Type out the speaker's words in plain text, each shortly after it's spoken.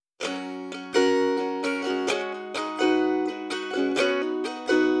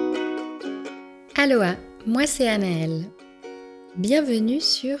Aloha, moi c'est Anaëlle. Bienvenue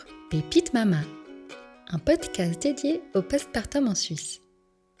sur Pépite Mama, un podcast dédié au postpartum en Suisse.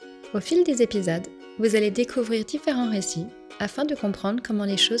 Au fil des épisodes, vous allez découvrir différents récits afin de comprendre comment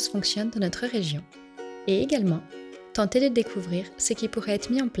les choses fonctionnent dans notre région et également tenter de découvrir ce qui pourrait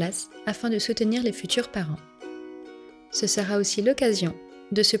être mis en place afin de soutenir les futurs parents. Ce sera aussi l'occasion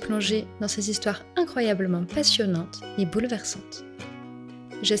de se plonger dans ces histoires incroyablement passionnantes et bouleversantes.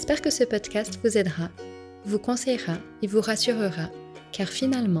 J'espère que ce podcast vous aidera, vous conseillera et vous rassurera, car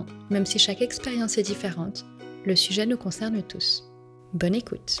finalement, même si chaque expérience est différente, le sujet nous concerne tous. Bonne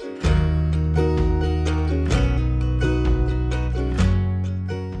écoute.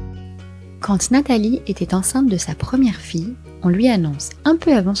 Quand Nathalie était enceinte de sa première fille, on lui annonce un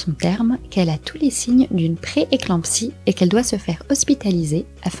peu avant son terme qu'elle a tous les signes d'une pré-éclampsie et qu'elle doit se faire hospitaliser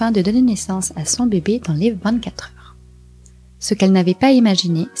afin de donner naissance à son bébé dans les 24 heures. Ce qu'elle n'avait pas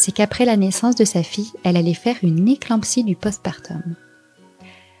imaginé, c'est qu'après la naissance de sa fille, elle allait faire une éclampsie du postpartum.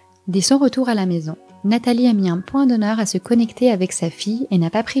 Dès son retour à la maison, Nathalie a mis un point d'honneur à se connecter avec sa fille et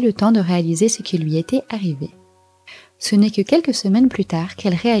n'a pas pris le temps de réaliser ce qui lui était arrivé. Ce n'est que quelques semaines plus tard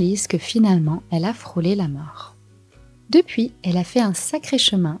qu'elle réalise que finalement, elle a frôlé la mort. Depuis, elle a fait un sacré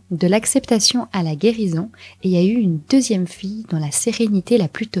chemin de l'acceptation à la guérison et a eu une deuxième fille dans la sérénité la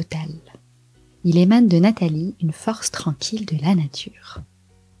plus totale. Il émane de Nathalie une force tranquille de la nature.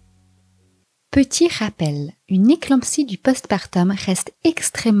 Petit rappel, une éclampsie du postpartum reste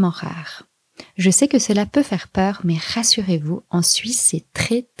extrêmement rare. Je sais que cela peut faire peur, mais rassurez-vous, en Suisse, c'est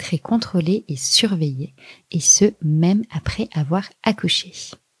très très contrôlé et surveillé, et ce, même après avoir accouché.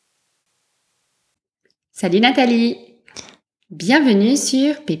 Salut Nathalie, bienvenue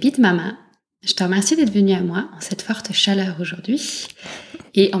sur Pépite Mama. Je te remercie d'être venue à moi en cette forte chaleur aujourd'hui.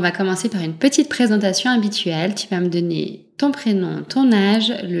 Et on va commencer par une petite présentation habituelle. Tu vas me donner ton prénom, ton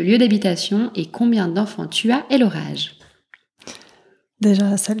âge, le lieu d'habitation et combien d'enfants tu as et leur âge.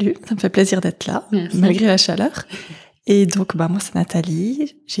 Déjà, salut, ça me fait plaisir d'être là, Merci. Malgré la chaleur. Et donc, moi, c'est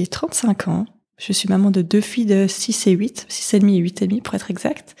Nathalie, j'ai 35 ans. Je suis maman de 2 filles de 6 et 8, 6,5 et 8,5 pour être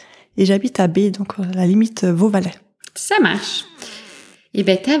exact. Et j'habite à B, donc à la limite Vaud-Valais. Ça marche. Et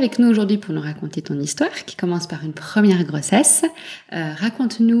ben, t'es avec nous aujourd'hui pour nous raconter ton histoire qui commence par une première grossesse.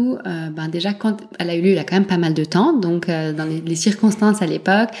 Raconte-nous, déjà quand elle a eu lieu il y a quand même pas mal de temps, donc dans les circonstances à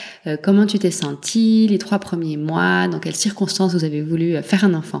l'époque, comment tu t'es sentie, les 3 premiers mois, dans quelles circonstances vous avez voulu faire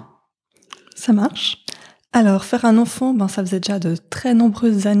un enfant. Ça marche. Alors, faire un enfant, ça faisait déjà de très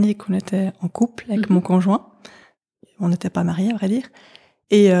nombreuses années qu'on était en couple avec mon conjoint. On n'était pas mariés, à vrai dire.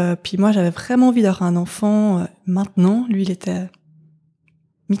 Et puis moi, j'avais vraiment envie d'avoir un enfant maintenant. Lui, il était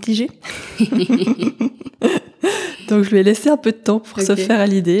mitigé. Donc, je lui ai laissé un peu de temps pour se faire à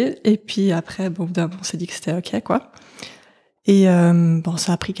l'idée. Et puis après, on s'est dit que c'était OK, quoi. Et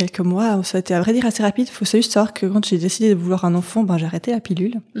ça a pris quelques mois. Ça a été, à vrai dire, assez rapide. Il faut juste savoir que quand j'ai décidé de vouloir un enfant, j'ai arrêté la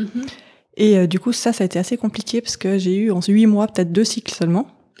pilule. Et du coup, ça a été assez compliqué parce que j'ai eu en 8 mois, peut-être 2 cycles seulement.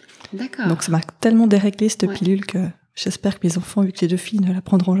 D'accord. Donc, ça m'a tellement déréglé, cette pilule, que j'espère que mes enfants, vu que j'ai 2 filles, ne la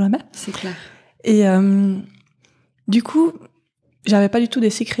prendront jamais. C'est clair. Et du coup, j'avais pas du tout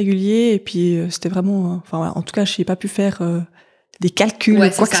des cycles réguliers. Et puis, c'était vraiment... en tout cas, je n'ai pas pu faire des calculs ou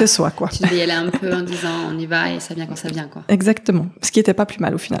quoi que ce soit, quoi. Tu devais y aller un peu en disant, on y va et ça vient quand ça vient, quoi. Exactement. Ce qui était pas plus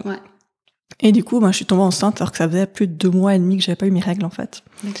mal, au final. Ouais. Et du coup, je suis tombée enceinte alors que ça faisait plus de 2 mois et demi que j'avais pas eu mes règles, en fait.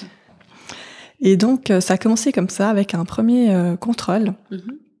 D'accord. Et donc, ça a commencé comme ça, avec un premier contrôle,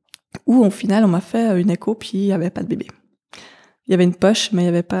 où, au final, on m'a fait une écho, puis il n'y avait pas de bébé. Il y avait une poche, mais il n'y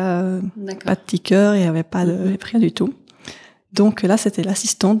avait pas de petit cœur, il n'y avait pas de rien du tout. Donc là, c'était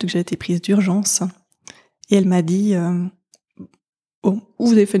l'assistante, donc j'ai été prise d'urgence. Et elle m'a dit, ou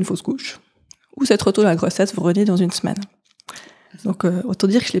vous avez fait une fausse couche, ou cette retour de la grossesse, vous revenez dans 1 semaine. Donc, autant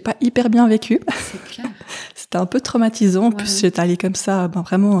dire que je l'ai pas hyper bien vécu. C'est clair. C'était un peu traumatisant. En plus, j'étais allée comme ça,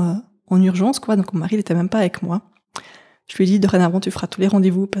 vraiment en urgence, quoi. Donc, mon mari, il était même pas avec moi. Je lui ai dit, dorénavant, tu feras tous les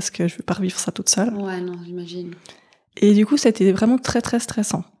rendez-vous parce que je veux pas revivre ça toute seule. Ouais, non, j'imagine. Et du coup, c'était vraiment très, très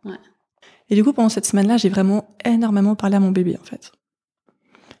stressant. Ouais. Et du coup, pendant cette semaine-là, j'ai vraiment énormément parlé à mon bébé, en fait.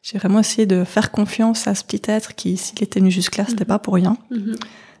 J'ai vraiment essayé de faire confiance à ce petit être qui, s'il était venu jusque-là, c'était pas pour rien.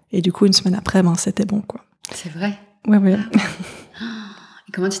 Et du coup, 1 semaine après, c'était bon, quoi. C'est vrai? Ouais.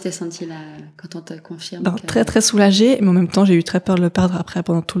 Et comment tu t'es sentie, là, quand on te confirme Très, très soulagée, mais en même temps, j'ai eu très peur de le perdre après,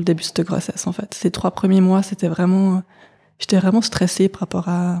 pendant tout le début de cette grossesse, en fait. Ces 3 premiers mois, c'était vraiment... J'étais vraiment stressée par rapport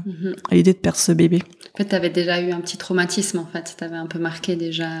à l'idée de perdre ce bébé. En fait, t'avais déjà eu un petit traumatisme, en fait. Ça t'avait un peu marqué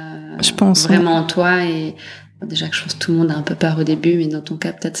déjà. Je pense. Vraiment en toi. Et déjà que je pense que tout le monde a un peu peur au début, mais dans ton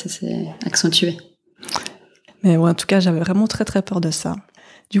cas, peut-être ça s'est accentué. Mais en tout cas, j'avais vraiment très, très peur de ça.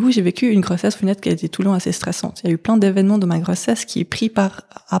 Du coup, j'ai vécu une grossesse, au final, qui a été tout le long assez stressante. Il y a eu plein d'événements dans ma grossesse qui, pris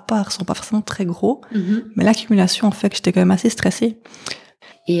à part, sont pas forcément très gros, mais l'accumulation en fait que j'étais quand même assez stressée.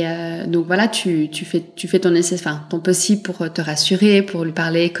 Et donc voilà, tu fais ton nécessaire, ton possible pour te rassurer, pour lui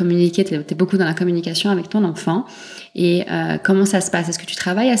parler, communiquer. T'es beaucoup dans la communication avec ton enfant. Et comment ça se passe? Est-ce que tu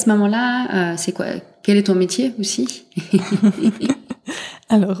travailles à ce moment-là? C'est quoi? Quel est ton métier aussi?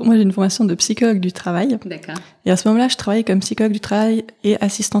 Alors, moi, j'ai une formation de psychologue du travail. D'accord. Et à ce moment-là, je travaille comme psychologue du travail et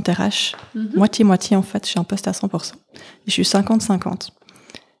assistante RH. Moitié-moitié, en fait. Je suis en poste à 100%. Et je suis 50-50.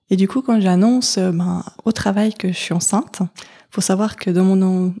 Et du coup, quand j'annonce au travail que je suis enceinte, faut savoir que dans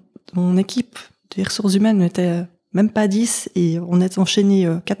mon équipe de ressources humaines, on était même pas 10 et on est enchaîné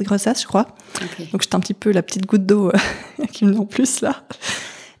 4 grossesses, je crois. Okay. Donc, j'étais un petit peu la petite goutte d'eau qui me met en plus, là.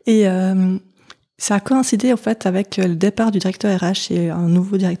 Et ça a coïncidé, en fait, avec le départ du directeur RH et un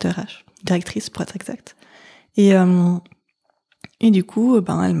nouveau directeur RH. Directrice, pour être exact. Et du coup,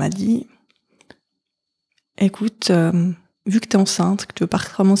 elle m'a dit, écoute, vu que tu es enceinte, que tu veux pas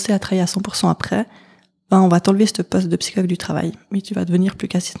recommencer à travailler à 100% après, on va t'enlever ce poste de psychologue du travail, mais tu vas devenir plus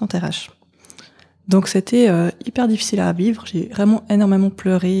qu'assistante RH. Donc c'était hyper difficile à vivre. J'ai vraiment énormément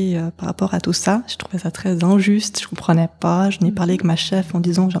pleuré par rapport à tout ça. Je trouvais ça très injuste, je comprenais pas. Je n'ai parlé avec ma chef en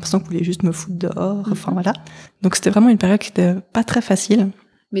disant j'ai l'impression que vous voulez juste me foutre dehors. Enfin voilà. Donc c'était vraiment une période qui était pas très facile.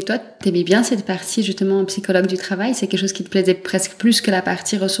 Mais toi, t'aimais bien cette partie justement psychologue du travail? C'est quelque chose qui te plaisait presque plus que la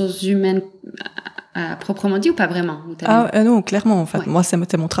partie ressources humaines proprement dit ou pas vraiment? Non, clairement en fait. Ouais. Moi,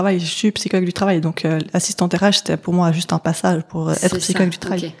 c'était mon travail. Je suis psychologue du travail, donc l'assistante RH c'était pour moi juste un passage pour être psychologue du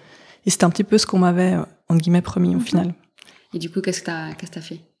travail. Okay. Et c'était un petit peu ce qu'on m'avait entre guillemets promis au final. Et du coup, qu'est-ce que t'as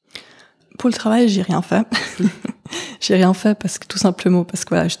fait? Pour le travail, j'ai rien fait. J'ai rien fait tout simplement parce que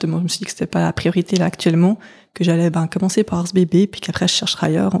voilà, justement, je me suis dit que c'était pas la priorité là actuellement, que j'allais commencer par ce bébé, puis qu'après je chercherai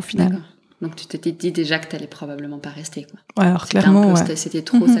ailleurs au final. D'accord. Donc tu t'étais dit déjà que t'allais probablement pas rester, quoi. Ouais, alors clairement, c'était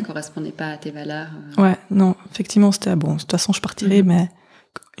trop, ça correspondait pas à tes valeurs. Ouais, non, effectivement, c'était bon. De toute façon, je partirais, mais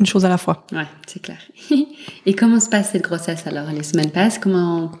une chose à la fois. Ouais, c'est clair. Et comment se passe cette grossesse alors? Les semaines passent,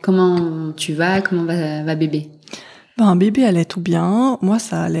 comment tu vas? Comment va bébé? Bébé allait tout bien, moi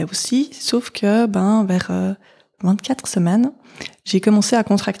ça allait aussi, sauf que vers 24 semaines, j'ai commencé à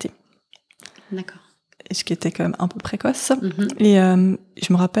contracter. D'accord. Ce qui était quand même un peu précoce. Et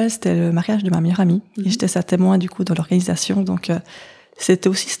je me rappelle, c'était le mariage de ma meilleure amie, et j'étais sa témoin du coup dans l'organisation, donc c'était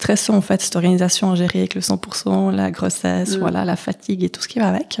aussi stressant en fait, cette organisation à gérer avec le 100%, la grossesse, voilà, la fatigue et tout ce qui va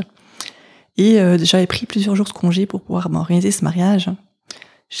avec. Et j'avais pris plusieurs jours de congé pour pouvoir organiser ce mariage.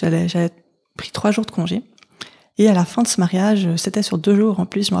 J'avais pris 3 jours de congé. Et à la fin de ce mariage, c'était sur 2 jours en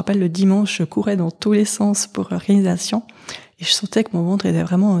plus, je me rappelle le dimanche, je courais dans tous les sens pour l'organisation, et je sentais que mon ventre était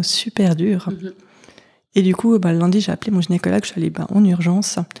vraiment super dur. Et du coup, le lundi, j'ai appelé mon gynécologue, je suis allée en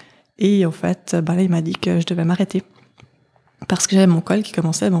urgence. Et en fait, là, il m'a dit que je devais m'arrêter. Parce que j'avais mon col qui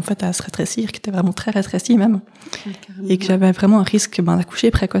commençait en fait, à se rétrécir, qui était vraiment très rétréci même. Et que j'avais vraiment un risque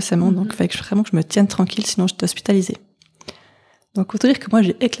d'accoucher précocement. Donc, il fallait vraiment que je me tienne tranquille, sinon j'étais hospitalisée. Donc, autant dire que moi,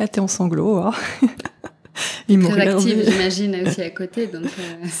 j'ai éclaté en sanglots. Hein. Ils m'ont regardé. Active, j'imagine, aussi à côté. Donc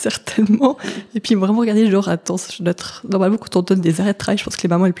Certainement. Et puis, ils m'ont vraiment regardé, genre, attends, normalement, quand on donne des arrêts de travail, je pense que les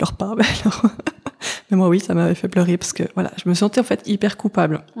mamans, elles pleurent pas. Mais moi, oui, ça m'avait fait pleurer parce que, voilà, je me sentais, en fait, hyper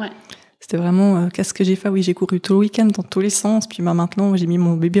coupable. Ouais. C'était vraiment, qu'est-ce que j'ai fait? Oui, j'ai couru tout le week-end dans tous les sens, puis maintenant, j'ai mis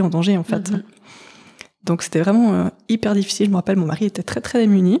mon bébé en danger, en fait. Donc, c'était vraiment hyper difficile. Je me rappelle, mon mari était très, très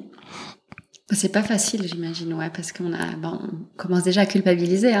démuni. C'est pas facile, j'imagine, ouais, parce qu'on on commence déjà à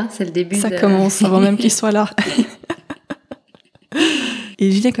culpabiliser, hein, c'est le début. Ça commence avant même qu'il soit là. Et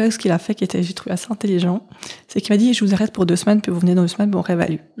le gynécologue, ce qu'il a fait, j'ai trouvé assez intelligent, c'est qu'il m'a dit, je vous arrête pour 2 semaines, puis vous venez dans 2 semaines, puis on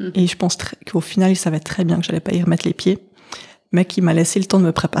réévalue. Et je pense qu'au final, il savait très bien que j'allais pas y remettre les pieds, mais qu'il m'a laissé le temps de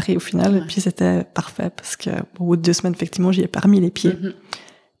me préparer au final, et puis c'était parfait, parce que au bout de 2 semaines, effectivement, j'y ai pas remis les pieds.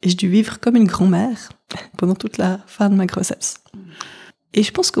 Et j'ai dû vivre comme une grand-mère pendant toute la fin de ma grossesse. Et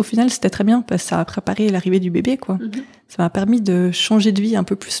je pense qu'au final, c'était très bien parce que ça a préparé l'arrivée du bébé, quoi. Ça m'a permis de changer de vie un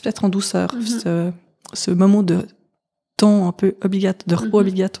peu plus, peut-être en douceur. Ce moment de temps un peu obligatoire, de repos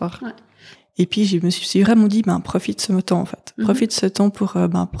obligatoire. Ouais. Et puis, je me suis vraiment dit, profite de ce temps, en fait. Profite de ce temps pour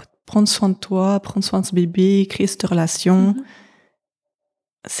prendre soin de toi, prendre soin de ce bébé, créer cette relation.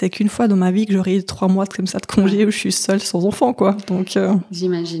 C'est qu'une fois dans ma vie que j'aurais eu 3 mois comme ça de congé où je suis seule sans enfant, quoi. Donc,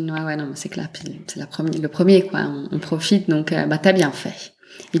 J'imagine, ouais, non, mais c'est clair. C'est le premier, quoi. On profite, donc, t'as bien fait.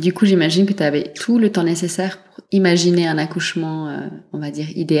 Et du coup, j'imagine que t'avais tout le temps nécessaire pour imaginer un accouchement, on va dire,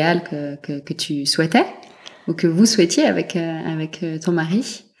 idéal que tu souhaitais, ou que vous souhaitiez avec ton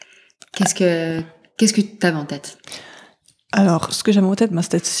mari. Qu'est-ce que t'avais en tête? Alors, ce que j'avais en tête,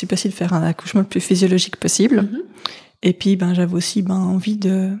 c'était si possible de faire un accouchement le plus physiologique possible. Et puis, j'avais aussi envie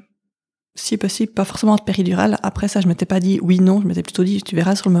de si possible, pas forcément de péridurale. Après ça, je m'étais pas dit oui, non, je m'étais plutôt dit tu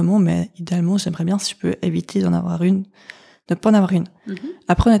verras sur le moment, mais idéalement, j'aimerais bien si je peux éviter d'en avoir une, de ne pas en avoir une.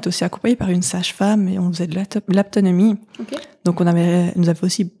 Après, on était aussi accompagnés par une sage-femme et on faisait de l'aptonomie. Donc elle nous avait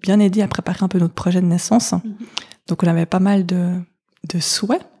aussi bien aidé à préparer un peu notre projet de naissance. Donc on avait pas mal de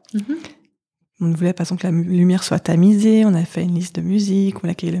souhaits. On voulait par exemple que la lumière soit tamisée, on avait fait une liste de musique, on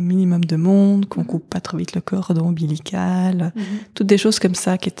voulait qu'il y ait le minimum de monde, qu'on coupe pas trop vite le cordon ombilical, toutes des choses comme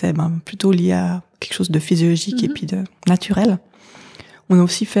ça qui étaient plutôt liées à quelque chose de physiologique et puis de naturel. On a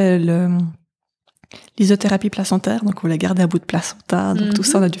aussi fait l'isothérapie placentaire, donc on voulait garder un bout de placenta, donc tout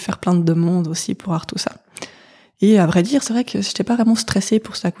ça, on a dû faire plein de demandes aussi pour avoir tout ça. Et à vrai dire, c'est vrai que j'étais pas vraiment stressée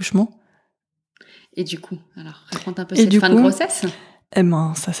pour cet accouchement. Et du coup, alors, raconte un peu cette fin de grossesse. Eh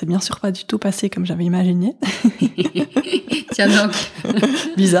ben, ça s'est bien sûr pas du tout passé comme j'avais imaginé. Tiens donc.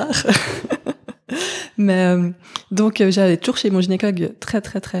 Bizarre. Mais donc, j'allais toujours chez mon gynécologue très,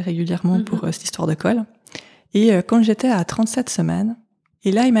 très, très régulièrement pour cette histoire de col. Et quand j'étais à 37 semaines,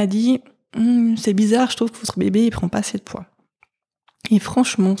 et là, il m'a dit c'est bizarre, je trouve que votre bébé, il prend pas assez de poids. Et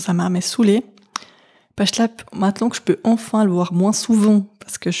franchement, ça m'a saoulée. Parce que là, maintenant que je peux enfin le voir moins souvent,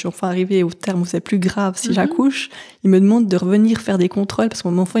 parce que je suis enfin arrivée au terme où c'est plus grave si j'accouche, il me demande de revenir faire des contrôles parce que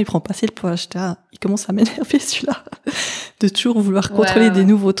mon enfant, il prend pas assez de poids. Il commence à m'énerver celui-là, de toujours vouloir contrôler des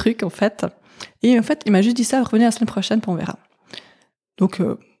nouveaux trucs en fait. Et en fait, il m'a juste dit ça, revenez la semaine prochaine, puis on verra. Donc,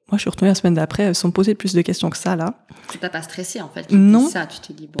 moi, je suis retournée la semaine d'après sans me poser plus de questions que ça, là. Ça t'a pas stressé, en fait? Non, ça, tu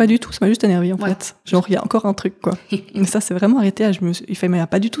te dis, bon. Pas du tout. Ça m'a juste énervé, en fait. Genre, il y a encore un truc, quoi. Mais ça, c'est vraiment arrêté. Il m'a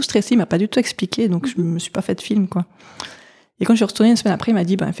pas du tout stressé, il m'a pas du tout expliqué, donc je me suis pas fait de film, quoi. Et quand je suis retournée une semaine après, il m'a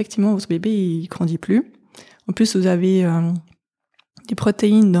dit, effectivement, votre bébé, il grandit plus. En plus, vous avez des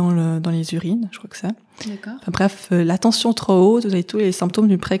protéines dans les urines, je crois que c'est. D'accord. Enfin, bref, la tension trop haute, vous avez tous les symptômes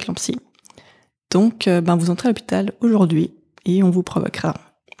d'une prééclampsie. Donc, vous entrez à l'hôpital aujourd'hui et on vous provoquera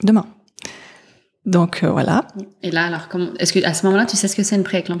demain. Donc, voilà. Et là, alors, est-ce que à ce moment-là, tu sais ce que c'est une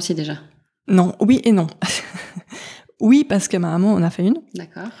prééclampsie déjà? Non, oui et non. Oui, parce que ma maman en a fait une.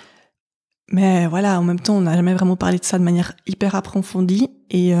 D'accord. Mais voilà, en même temps, on n'a jamais vraiment parlé de ça de manière hyper approfondie.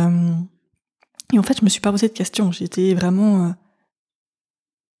 Et en fait, je me suis pas posé de questions. J'étais vraiment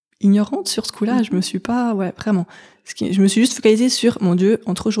ignorante sur ce coup-là. Je me suis pas, vraiment. Je me suis juste focalisée sur, mon Dieu,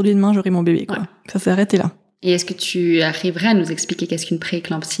 entre aujourd'hui et demain, j'aurai mon bébé, quoi. Ouais. Ça s'est arrêté là. Et est-ce que tu arriverais à nous expliquer qu'est-ce qu'une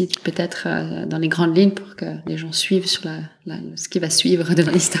prééclampsie, peut-être dans les grandes lignes, pour que les gens suivent sur ce qui va suivre de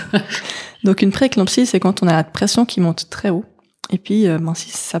l'histoire? Donc, une prééclampsie, c'est quand on a la pression qui monte très haut. Et puis,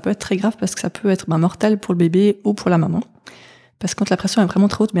 ça peut être très grave parce que ça peut être mortel pour le bébé ou pour la maman. Parce que quand la pression est vraiment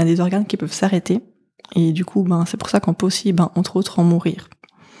trop haute, il y a des organes qui peuvent s'arrêter. Et du coup, c'est pour ça qu'on peut aussi, entre autres, en mourir.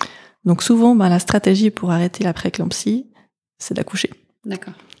 Donc souvent, la stratégie pour arrêter la prééclampsie, c'est d'accoucher.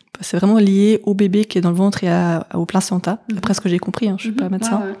 D'accord. C'est vraiment lié au bébé qui est dans le ventre et au placenta, d'après ce que j'ai compris, je suis pas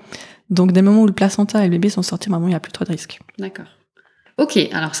médecin. Ouais. Donc des moments où le placenta et le bébé sont sortis, il n'y a plus trop de risques. D'accord. Ok,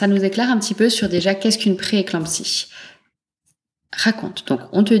 alors ça nous éclaire un petit peu sur déjà qu'est-ce qu'une prééclampsie. Raconte. Donc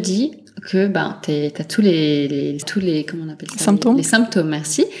on te dit que t'as tous les comment on appelle ça, symptômes. Les symptômes,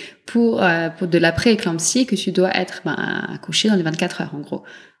 merci, pour de la prééclampsie, que tu dois être accouché dans les 24 heures en gros.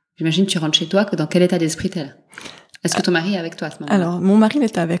 J'imagine que tu rentres chez toi, dans quel état d'esprit t'es là? Est-ce que ton mari est avec toi à ce moment-là? Alors, mon mari il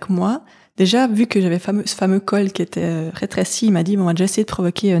était avec moi. Déjà, vu que j'avais ce fameux col qui était rétréci, il m'a dit, on va déjà essayer de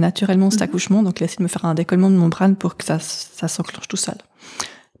provoquer naturellement cet accouchement. Donc, il a essayé de me faire un décollement de membrane pour que ça s'enclenche tout seul.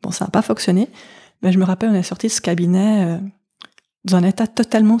 Bon, ça n'a pas fonctionné. Mais je me rappelle, on est sorti de ce cabinet dans un état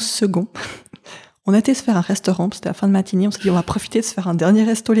totalement second. On a été se faire un restaurant, c'était la fin de matinée. On s'est dit, on va profiter de se faire un dernier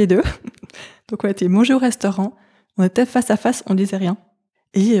resto les deux. Donc, on a été manger au restaurant. On était face à face, on disait rien.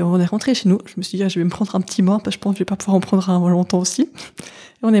 Et on est rentré chez nous. Je me suis dit, je vais me prendre un petit mort, parce que je pense que je vais pas pouvoir en prendre un longtemps aussi.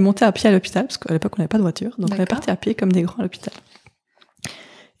 Et on est monté à pied à l'hôpital, parce qu'à l'époque, on n'avait pas de voiture. Donc, on est parti à pied comme des grands à l'hôpital.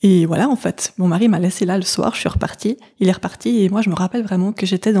 Et voilà, en fait, mon mari m'a laissé là le soir, je suis repartie. Il est reparti, et moi, je me rappelle vraiment que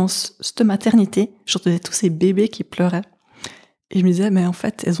j'étais dans cette maternité. J'entendais tous ces bébés qui pleuraient. Et je me disais, mais en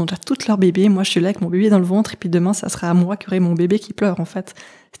fait, elles ont déjà toutes leurs bébés. Moi, je suis là avec mon bébé dans le ventre, et puis demain, ça sera à moi qui aurai mon bébé qui pleure, en fait.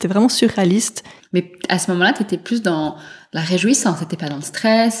 C'était vraiment surréaliste. Mais à ce moment-là, t'étais plus dans la réjouissance, t'étais pas dans le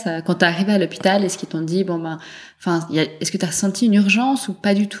stress. Quand t'es arrivée à l'hôpital, est-ce qu'ils t'ont dit, est-ce que t'as ressenti une urgence ou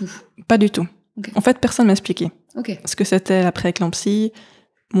pas du tout? Pas du tout. Okay. En fait, personne m'a expliqué. Okay. Ce que c'était la prééclampsie.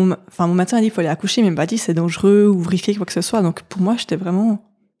 Mon médecin a dit qu'il fallait accoucher, mais il m'a pas dit c'est dangereux ou vérifier quoi que ce soit. Donc, pour moi, j'étais vraiment...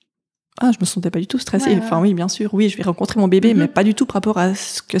 je me sentais pas du tout stressée. Ouais. Oui, bien sûr. Oui, je vais rencontrer mon bébé, mais pas du tout par rapport à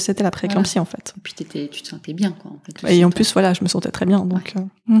ce que c'était la prééclampsie, en fait. Et puis, tu te sentais bien, quoi. En fait, et en plus, je me sentais très bien. Donc,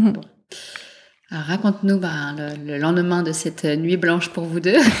 Bon. Alors, raconte-nous le lendemain de cette nuit blanche pour vous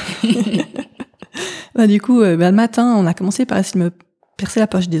deux. Du coup, le matin, on a commencé par essayer de me percer la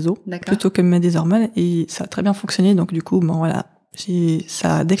poche des os, plutôt que de mettre des hormones, et ça a très bien fonctionné. Donc, du coup,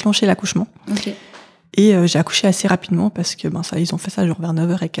 ça a déclenché l'accouchement. Ok. Et j'ai accouché assez rapidement parce que ils ont fait ça genre vers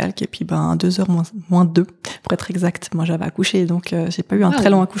 9h et quelques, et puis 2h moins 2 pour être exact. Moi j'avais accouché, donc j'ai pas eu un très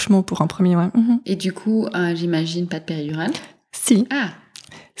long accouchement pour un premier. Ouais. Et du coup, j'imagine pas de péridurale. Si. Ah.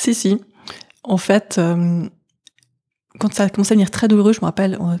 Si. En fait, quand ça a commencé à devenir très douloureux, je me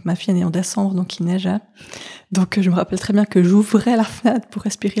rappelle, ma fille est née en décembre, donc il neigeait. Donc je me rappelle très bien que j'ouvrais la fenêtre pour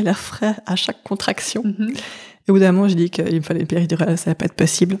respirer l'air frais à chaque contraction. Et au bout d'un moment, je dis qu'il me fallait une péridurale, ça va pas être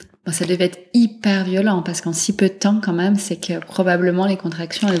possible. Ça devait être hyper violent, parce qu'en si peu de temps, quand même, c'est que probablement les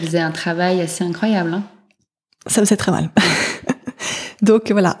contractions, elles faisaient un travail assez incroyable. Hein. Ça me faisait très mal.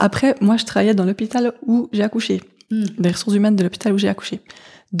 Donc voilà, après, moi, je travaillais dans l'hôpital où j'ai accouché. Les ressources humaines de l'hôpital où j'ai accouché.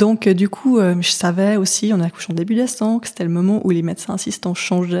 Donc du coup, je savais aussi, on a accouché en début décembre, que c'était le moment où les médecins assistants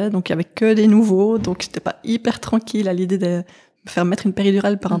changeaient, donc il y avait que des nouveaux, donc j'étais pas hyper tranquille à l'idée de me faire mettre une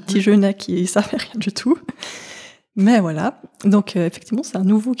péridurale par un petit jeunet qui savait rien du tout. Mais voilà, donc effectivement, c'est un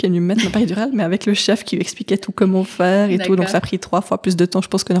nouveau qui est venu me mettre ma péridurale, mais avec le chef qui lui expliquait tout comment faire et tout, donc ça a pris 3 fois plus de temps, je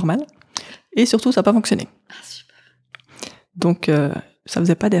pense, que normal. Et surtout, ça n'a pas fonctionné. Ah, super. Donc ça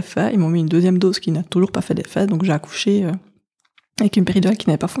faisait pas d'effet, ils m'ont mis une deuxième dose qui n'a toujours pas fait d'effet, donc j'ai accouché avec une péridurale qui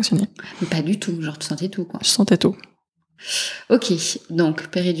n'avait pas fonctionné. Mais pas du tout, genre tu sentais tout, quoi. Je sentais tout. Ok, donc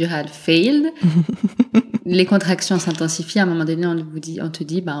péridurale failed. Les contractions s'intensifient, à un moment donné, on te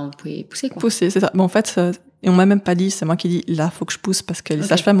dit, on pouvait pousser, quoi. Pousser, c'est ça. Mais en fait, et on m'a même pas dit, c'est moi qui dis, là, faut que je pousse, parce que les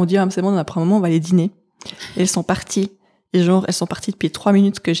sages-femmes m'ont dit, c'est bon, après un moment, on va aller dîner. Et elles sont parties. Et genre, elles sont parties depuis 3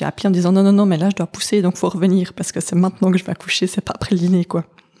 minutes que j'ai appelé en disant, non, mais là, je dois pousser, donc faut revenir, parce que c'est maintenant que je vais accoucher, c'est pas après le dîner, quoi.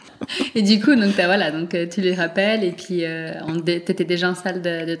 Et du coup, donc tu les rappelles, et puis t'étais déjà en salle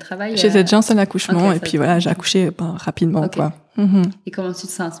de travail. J'étais déjà en salle d'accouchement, et puis voilà, j'ai accouché rapidement, quoi. Et comment tu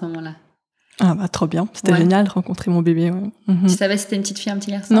te sens à ce moment-là? Trop bien, c'était génial de rencontrer mon bébé. Ouais. Tu savais si c'était une petite fille, un petit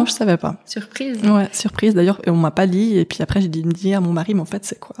garçon? Non, je savais pas. Surprise. Ouais, surprise d'ailleurs, et on m'a pas dit, et puis après j'ai dit à mon mari, mais en fait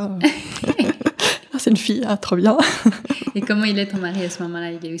c'est quoi? C'est une fille, trop bien. Et comment il est ton mari à ce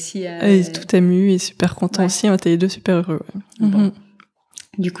moment-là? Il est aussi... Il est tout ému, il est super content aussi, on était les deux super heureux. Ouais. Bon.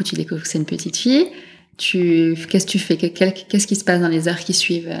 Du coup, tu découvres que c'est une petite fille. Qu'est-ce que tu fais? Qu'est-ce qui se passe dans les heures qui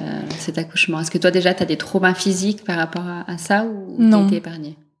suivent cet accouchement? Est-ce que toi, déjà, tu as des traumas physiques par rapport à ça, ou t'as été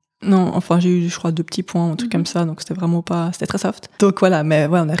épargnée? Non, enfin, j'ai eu, je crois, 2 petits points, un truc comme ça, donc c'était vraiment pas... C'était très soft. Donc voilà, mais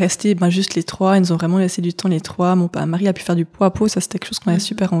ouais, on est restés juste les 3, ils nous ont vraiment laissé du temps, les 3. Mon mari a pu faire du pot à pot, ça c'était quelque chose qu'on avait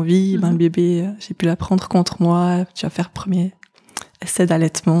super envie. Le bébé, j'ai pu la prendre contre moi, tu vas faire le premier essai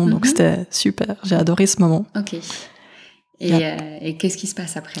d'allaitement, donc c'était super, j'ai adoré ce moment. Ok. Et qu'est-ce qui se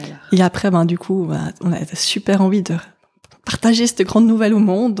passe après alors? Et après, du coup, on a super envie de partager cette grande nouvelle au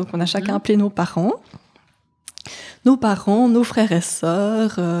monde. Donc, on a chacun appelé nos parents, nos frères et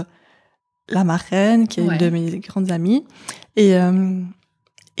sœurs, la marraine, qui est une de mes grandes amies. Et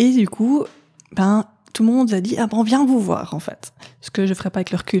du coup, tout le monde a dit, on vient vous voir, en fait. Ce que je ferais pas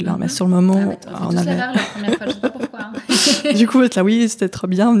avec le recul, mais sur le moment, on avait... la première fois, je sais pas pourquoi. Du coup, là, oui, c'était trop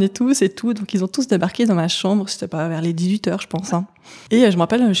bien, on est tous et tout. Donc, ils ont tous débarqué dans ma chambre, c'était pas vers les 18h, je pense. Et je me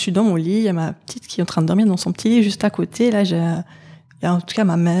rappelle, je suis dans mon lit, il y a ma petite qui est en train de dormir dans son petit lit juste à côté. Là, il y a en tout cas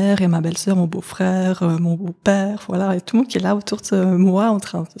ma mère et ma belle-sœur, mon beau-frère, mon beau-père, voilà, et tout le monde qui est là autour de moi en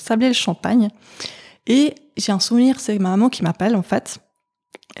train de sabler le champagne. Et j'ai un souvenir, c'est ma maman qui m'appelle, en fait.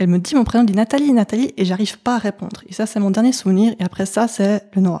 Elle me dit mon prénom, dit Nathalie, et j'arrive pas à répondre. Et ça, c'est mon dernier souvenir. Et après ça, c'est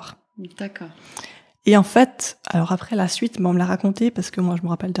le noir. D'accord. Et en fait, alors après la suite, on me l'a raconté parce que moi, je me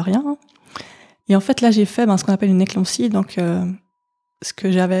rappelle de rien. Et en fait, là, j'ai fait ce qu'on appelle une éclampsie. Donc, ce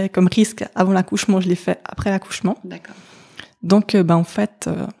que j'avais comme risque avant l'accouchement, je l'ai fait après l'accouchement. D'accord. Donc, en fait,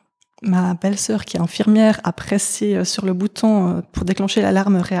 ma belle-sœur, qui est infirmière, a pressé sur le bouton pour déclencher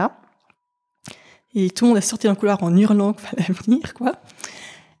l'alarme Réa. Et tout le monde est sorti dans le couloir en hurlant qu'il fallait venir, quoi.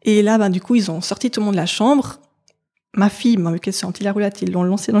 Et là, du coup, ils ont sorti tout le monde de la chambre. Ma fille, vu qu'elle s'est sentie la roulette, ils l'ont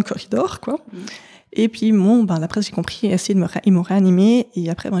lancée dans le corridor, quoi. Et puis, d'après ce que j'ai compris, ils m'ont réanimée. Et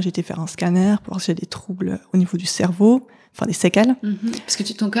après, j'ai été faire un scanner pour voir si j'ai des troubles au niveau du cerveau, enfin des séquelles. Parce que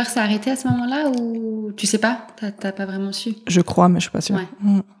ton cœur s'est arrêté à ce moment-là, ou tu sais pas? T'as pas vraiment su? Je crois, mais je suis pas sûre.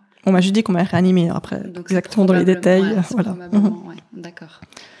 Ouais. On m'a juste dit qu'on m'a réanimée. Après, donc, exactement dans les détails. Voilà. D'accord.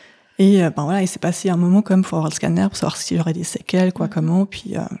 Et il s'est passé un moment quand même pour avoir le scanner, pour savoir si j'aurais des séquelles, comment.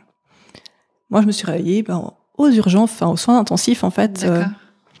 Puis moi, je me suis réveillée aux urgences, aux soins intensifs, en fait. D'accord.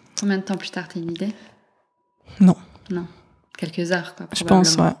 Combien de temps plus tard, t'as une idée? Non. Quelques heures, quoi, je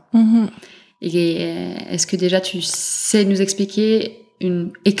pense, ouais. Et est-ce que déjà tu sais nous expliquer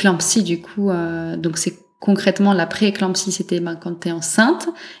une éclampsie, du coup, donc c'est concrètement la pré-éclampsie, c'était quand t'es enceinte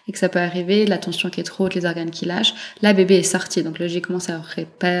et que ça peut arriver, la tension qui est trop haute, les organes qui lâchent. Là, bébé est sorti, donc logiquement ça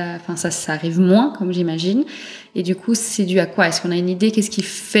arrive moins, comme j'imagine. Et du coup, c'est dû à quoi? Est-ce qu'on a une idée? Qu'est-ce qui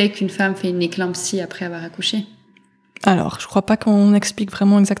fait qu'une femme fait une éclampsie après avoir accouché? Alors, je crois pas qu'on explique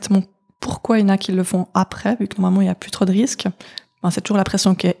vraiment exactement pourquoi il y en a qui le font après, vu que normalement il n'y a plus trop de risques. C'est toujours la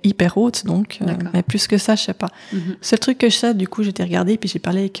pression qui est hyper haute, donc, mais plus que ça, je sais pas. Seul truc que je sais, du coup, j'ai été regarder, puis j'ai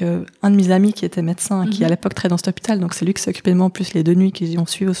parlé avec un de mes amis qui était médecin, qui à l'époque travaillait dans cet hôpital, donc c'est lui qui s'occupait de moi en plus les 2 nuits qu'ils ont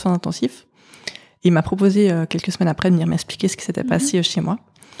suivi aux soins intensifs. Et il m'a proposé quelques semaines après de venir m'expliquer ce qui s'était passé chez moi.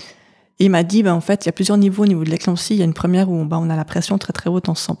 Et il m'a dit, en fait, il y a plusieurs niveaux au niveau de l'éclampsie. Il y a une première où on a la pression très très haute,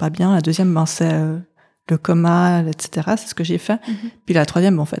 on se sent pas bien. La deuxième, c'est le coma, etc. C'est ce que j'ai fait. Puis la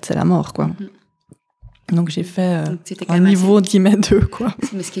troisième, en fait, c'est la mort, quoi. Donc j'ai fait un niveau de guillemets 2, quoi.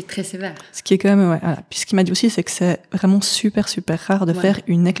 Mais ce qui est très sévère. Ce qui est quand même, voilà. Puis ce qu'il m'a dit aussi, c'est que c'est vraiment super, super rare de faire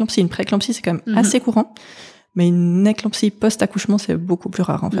une éclampsie. Une pré-éclampsie, c'est quand même assez courant. Mais une éclampsie post-accouchement, c'est beaucoup plus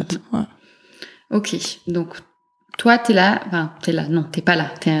rare, en fait. Ouais. Ok. Donc, toi, t'es là. Non, t'es pas là.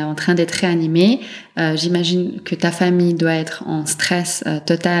 T'es en train d'être réanimée. J'imagine que ta famille doit être en stress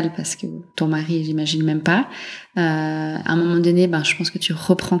total parce que ton mari, j'imagine même pas. À un moment donné, je pense que tu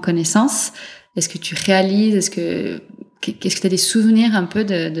reprends connaissance. Est-ce que tu réalises, est-ce que tu as des souvenirs un peu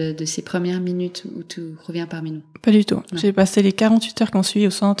de ces premières minutes où tu reviens parmi nous? Pas du tout. Non. J'ai passé les 48 heures qu'on suit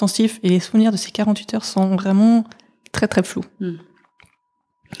au soin intensif et les souvenirs de ces 48 heures sont vraiment très très flous.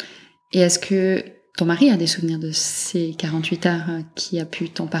 Et est-ce que ton mari a des souvenirs de ces 48 heures qui a pu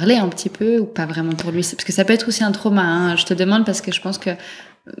t'en parler un petit peu ou pas vraiment pour lui? Parce que ça peut être aussi un trauma, hein. Je te demande parce que je pense que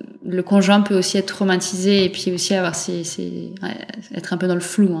le conjoint peut aussi être traumatisé et puis aussi avoir être un peu dans le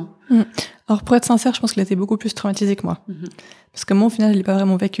flou. Hein. Alors pour être sincère, je pense qu'il a été beaucoup plus traumatisé que moi. Parce que moi, au final, je l'ai pas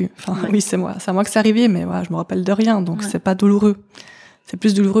vraiment vécu. Enfin, oui, c'est moi. C'est à moi que c'est arrivé, mais voilà, je me rappelle de rien, donc c'est pas douloureux. C'est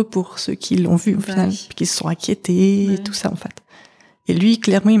plus douloureux pour ceux qui l'ont vu, au final, puis qui se sont inquiétés et tout ça, en fait. Et lui,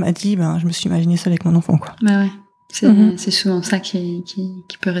 clairement, il m'a dit, je me suis imaginée seule avec mon enfant, quoi. C'est souvent ça qui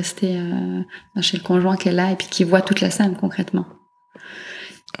peut rester chez le conjoint qui est là et puis qui voit toute la scène, concrètement.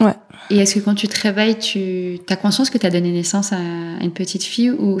 Ouais. Et est-ce que quand tu te réveilles, t'as conscience que t'as donné naissance à une petite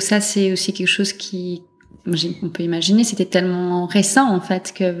fille ou ça, c'est aussi quelque chose on peut imaginer, c'était tellement récent, en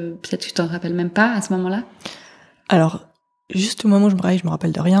fait, que peut-être que tu t'en rappelles même pas à ce moment-là? Alors, juste au moment où je me réveille, je me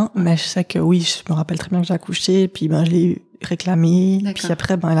rappelle de rien, mais je sais que oui, je me rappelle très bien que j'ai accouché, puis je l'ai réclamé, puis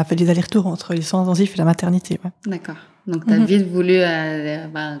après, il a fait des allers-retours entre les soins intensifs et la maternité. Ouais. D'accord. Donc, tu as vite voulu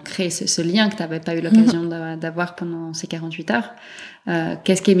créer ce lien que tu n'avais pas eu l'occasion d'avoir pendant ces 48 heures.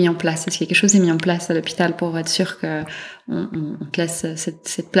 Qu'est-ce qui est mis en place? Est-ce que quelque chose est mis en place à l'hôpital pour être sûr qu'on te laisse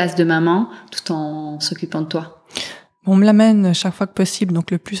cette place de maman tout en s'occupant de toi? On me l'amène chaque fois que possible,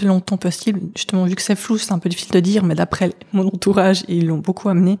 donc le plus longtemps possible. Justement, vu que c'est flou, c'est un peu difficile de dire, mais d'après mon entourage, ils l'ont beaucoup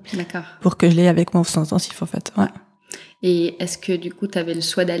amené. D'accord. Pour que je l'ai avec moi au soins intensifs, en fait. Ouais. Et est-ce que du coup, tu avais le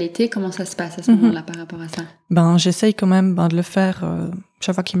choix d'allaiter? Comment ça se passe à ce moment-là par rapport à ça? J'essaye quand même de le faire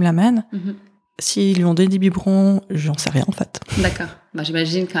chaque fois qu'ils me l'amènent. S'ils lui ont donné des biberons, j'en sais rien en fait. D'accord.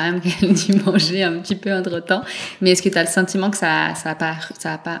 J'imagine quand même qu'elle a dû manger un petit peu entre-temps. Mais est-ce que tu as le sentiment que ça a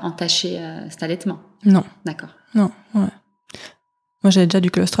pas entaché cet allaitement? Non. D'accord. Non, ouais. Moi, j'avais déjà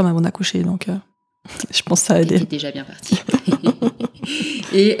du colostrum avant d'accoucher, donc je pense que ça a aidé. T'étais déjà bien partie.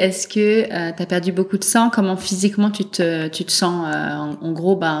 Et est-ce que tu as perdu beaucoup de sang? Comment physiquement tu te sens? En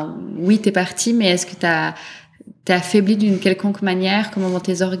gros, oui, t'es partie, mais est-ce que t'es affaiblie d'une quelconque manière? Comment vont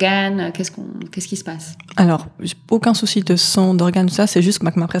tes organes? Qu'est-ce qui se passe? Alors, j'ai aucun souci de sang, d'organes, tout ça. C'est juste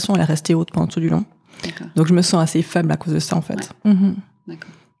que ma pression, elle est restée haute pendant tout du long. D'accord. Donc, je me sens assez faible à cause de ça, en fait. Ouais.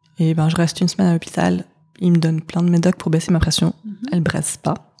 D'accord. Et je reste une semaine à l'hôpital. Ils me donnent plein de médocs pour baisser ma pression. Elle baisse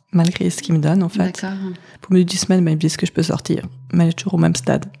pas, malgré ce qu'ils me donnent, en fait. D'accord. Pour me 10 semaines, ils me disent que je peux sortir. Mais elle est toujours au même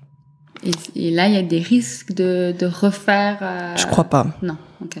stade. Et là, il y a des risques de refaire... Je crois pas. Non,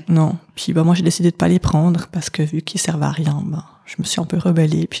 ok. Non. Puis moi, j'ai décidé de pas les prendre parce que vu qu'ils servent à rien, je me suis un peu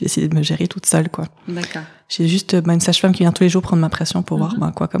rebellée. Puis j'ai décidé de me gérer toute seule, quoi. D'accord. J'ai juste une sage-femme qui vient tous les jours prendre ma pression pour voir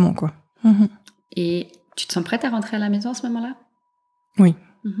comment, quoi. Et tu te sens prête à rentrer à la maison à ce moment-là? Oui.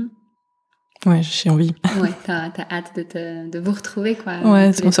 Ouais, j'ai envie. Ouais, t'as hâte de vous retrouver, quoi.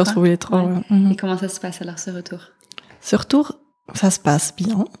 Ouais, c'est qu'on se retrouve les trois. Ouais. Et comment ça se passe alors, ce retour? Ce retour, ça se passe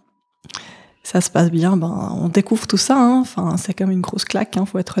bien. On découvre tout ça, hein. Enfin, c'est comme une grosse claque, hein,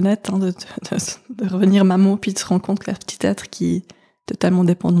 faut être honnête, hein, de revenir maman, puis de se rendre compte que la petite être qui est totalement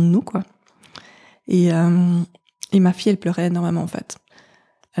dépendante de nous, quoi. Et ma fille, elle pleurait énormément, en fait.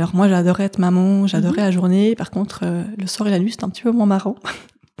 Alors moi, j'adorais être maman, j'adorais la journée. Par contre, le soir et la nuit, c'était un petit peu moins marrant.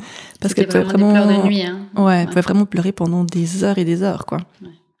 Parce qu'elle pouvait vraiment... des pleurs de nuit, hein. Ouais, elle pouvait vraiment pleurer pendant des heures et des heures, quoi. Ouais.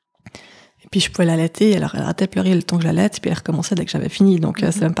 Et puis je pouvais l'allaiter, alors elle arrêtait de pleurer le temps que je l'allaite, puis elle recommençait dès que j'avais fini. Donc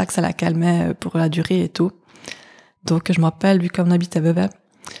c'est même pas que ça la calmait pour la durée et tout. Donc je me rappelle, vu qu'on habite à Vevey,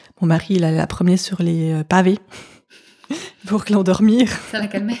 mon mari, il allait la promener sur les pavés pour l'endormir. Ça la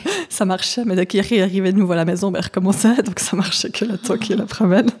calmait? Ça marchait, mais dès qu'il arrivait de nouveau à la maison, elle recommençait, donc ça marchait que le temps qu'il la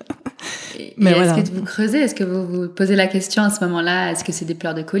promène. Mais voilà. Est-ce que vous creusez? Est-ce que vous vous posez la question à ce moment-là? Est-ce que c'est des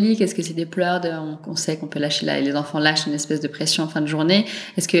pleurs de colique? Est-ce que c'est des pleurs on sait qu'on peut lâcher les enfants lâchent une espèce de pression en fin de journée.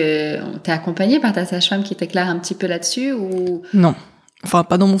 Est-ce que t'es accompagnée par ta sage-femme qui t'éclaire un petit peu là-dessus ou? Non. Enfin,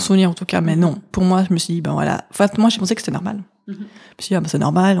 pas dans mon souvenir en tout cas, mais non. Pour moi, je me suis dit, ben voilà. Enfin, moi, j'ai pensé que c'était normal. Je me suis dit, c'est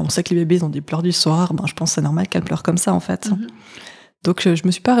normal, on sait que les bébés ont des pleurs du soir, je pense que c'est normal qu'elles pleurent comme ça, en fait. Donc, je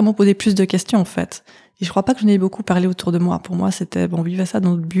me suis pas vraiment posé plus de questions, en fait. Et je crois pas que j'en ai beaucoup parlé autour de moi. Pour moi, c'était, on vivait ça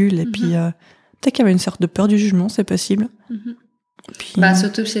dans notre bulle, et puis, peut-être qu'il y avait une sorte de peur du jugement, c'est possible. Puis...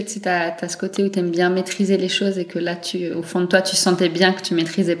 surtout si t'as ce côté où t'aimes bien maîtriser les choses et que là, au fond de toi, tu sentais bien que tu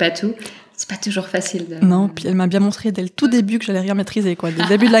maîtrisais pas tout. C'est pas toujours facile de... Non, puis elle m'a bien montré dès le tout début que j'allais rien maîtriser, quoi. Dès le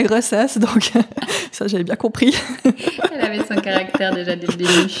début de la grossesse, donc ça, j'avais bien compris. Elle avait son caractère déjà dès le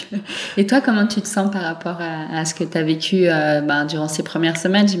début. Et toi, comment tu te sens par rapport à ce que tu as vécu durant ces premières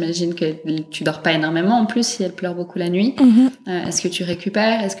semaines? J'imagine que tu dors pas énormément en plus si elle pleure beaucoup la nuit. Est-ce que tu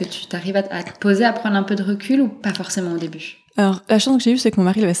récupères? Est-ce que tu t'arrives à te poser, à prendre un peu de recul ou pas forcément au début? Alors, la chance que j'ai eue, c'est que mon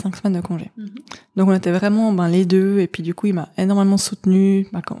mari avait 5 semaines de congé. Donc, on était vraiment les deux. Et puis, du coup, il m'a énormément soutenue.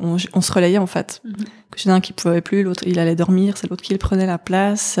 On se relayait, en fait. Que j'ai un qui pouvait plus, l'autre, il allait dormir. C'est l'autre qui le prenait la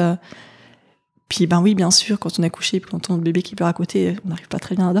place. Puis, oui, bien sûr, quand on est couché, puis quand on a le bébé qui pleure à côté, on n'arrive pas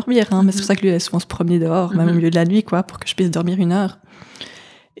très bien à dormir. Mais c'est pour ça que lui, il allait souvent se promener dehors, même au milieu de la nuit, quoi, pour que je puisse dormir 1 heure.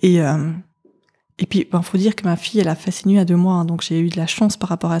 Et puis, faut dire que ma fille, elle a fait ses nuits à 2 mois. Donc, j'ai eu de la chance par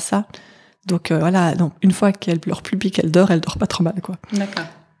rapport à ça. Donc voilà, donc une fois qu'elle pleure plus puis qu'elle dort pas trop mal, quoi. D'accord.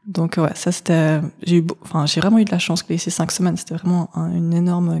 Donc ouais, ça c'était, j'ai vraiment eu de la chance que ces 5 semaines, c'était vraiment une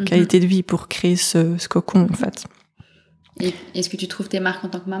énorme qualité de vie pour créer ce cocon, en fait. Et est-ce que tu trouves tes marques en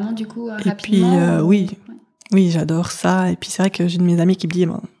tant que maman, du coup, rapidement? Et puis oui, j'adore ça. Et puis c'est vrai que j'ai une de mes amies qui me dit,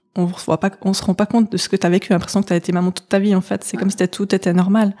 on se rend pas compte de ce que t'as vécu, l'impression que t'as été maman toute ta vie, en fait. C'est comme si tout était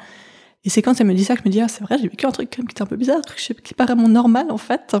normal. Et c'est quand elle me dit ça que je me dis, c'est vrai, j'ai vécu un truc quand même qui était un peu bizarre, qui est pas vraiment normal, en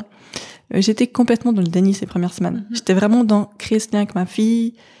fait. J'étais complètement dans le déni ces premières semaines. J'étais vraiment dans créer ce lien avec ma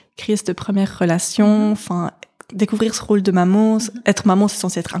fille, créer cette première relation, découvrir ce rôle de maman. Être maman, c'est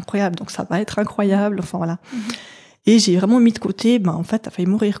censé être incroyable, donc ça va être incroyable, voilà. Et j'ai vraiment mis de côté, en fait, t'as failli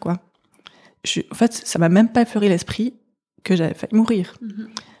mourir, quoi. En fait, ça m'a même pas effleuré l'esprit que j'avais failli mourir.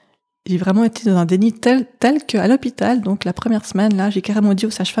 J'ai vraiment été dans un déni tel qu'à l'hôpital, donc la première semaine, là, j'ai carrément dit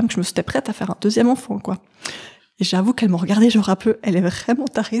aux sages-femmes que je me suis prête à faire un 2e enfant, quoi. Et j'avoue qu'elle me regardait genre un peu, elle est vraiment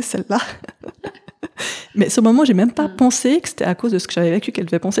tarée, celle-là. Mais sur le moment, j'ai même pas pensé que c'était à cause de ce que j'avais vécu qu'elle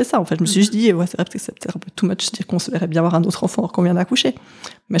devait penser ça. En fait, je me suis juste dit, c'est vrai que c'est peut-être un peu too much de dire qu'on se verrait bien avoir un autre enfant alors qu'on vient d'accoucher.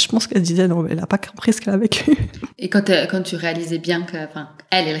 Mais je pense qu'elle se disait, non, mais elle a pas compris ce qu'elle a vécu. Et quand tu réalisais bien que,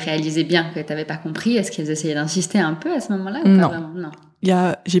 elle réalisait bien que t'avais pas compris, est-ce qu'elles essayaient d'insister un peu à ce moment-là ou non. Pas vraiment?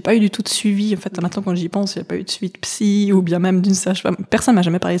 Non. J'ai pas eu du tout de suivi. En fait, maintenant, quand j'y pense, j'ai pas eu de suivi de psy ou bien même d'une sage-femme. Personne m'a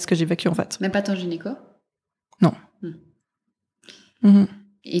jamais parlé de ce que j'ai vécu, en fait. Même pas ton gynéco? Non.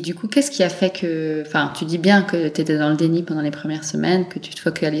 Et du coup, qu'est-ce qui a fait que... tu dis bien que tu étais dans le déni pendant les premières semaines, que tu te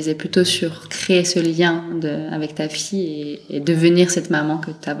focalisais plutôt sur créer ce lien avec ta fille et devenir cette maman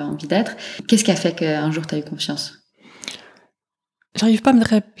que tu avais envie d'être. Qu'est-ce qui a fait qu'un jour, tu as eu confiance? J'arrive pas à me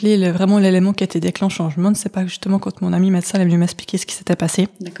rappeler vraiment l'élément qui a été déclenchant. Je me demande, c'est pas justement quand mon amie médecin est venue m'expliquer ce qui s'était passé.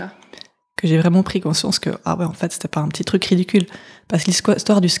 D'accord. Que j'ai vraiment pris conscience que, en fait, c'était pas un petit truc ridicule. Parce que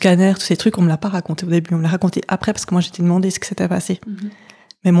l'histoire du scanner, tous ces trucs, on me l'a pas raconté au début, on me l'a raconté après, parce que moi, j'étais demandé ce qui s'était passé.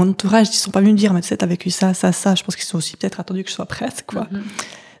 Mais mon entourage, ils sont pas venus me dire, mais tu sais, t'as vécu ça, ça, ça. Je pense qu'ils sont aussi peut-être attendus que je sois prête, quoi.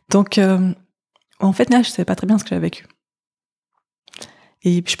 Donc, en fait, là, je savais pas très bien ce que j'avais vécu.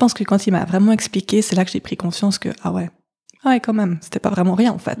 Et je pense que quand il m'a vraiment expliqué, c'est là que j'ai pris conscience que, quand même, c'était pas vraiment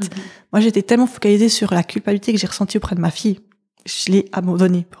rien, en fait. Moi, j'étais tellement focalisée sur la culpabilité que j'ai ressentie auprès de ma fille. Je l'ai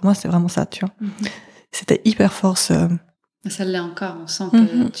abandonnée. Pour moi, c'est vraiment ça, tu vois. C'était hyper fort, Ça l'est encore. On sent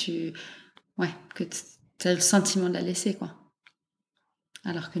que que t'as le sentiment de la laisser, quoi.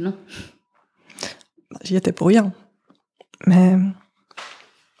 Alors que non. J'y étais pour rien. Mais...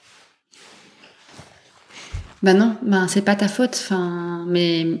 non, c'est pas ta faute.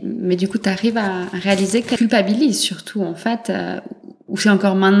 Mais du coup, t'arrives à réaliser que tu culpabilises, surtout, en fait... ou c'est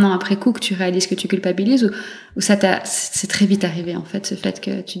encore maintenant, après coup, que tu réalises que tu culpabilises, ou c'est très vite arrivé, en fait, ce fait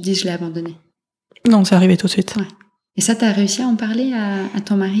que tu te dis, je l'ai abandonné? Non, c'est arrivé tout de suite. Ouais. Et ça, t'as réussi à en parler à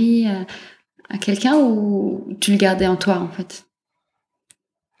ton mari, à quelqu'un, ou tu le gardais en toi, en fait?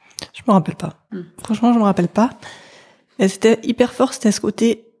 Je me rappelle pas. Franchement, je me rappelle pas. Et c'était hyper fort, c'était ce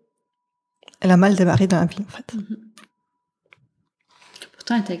côté, elle a mal démarré dans la vie, en fait.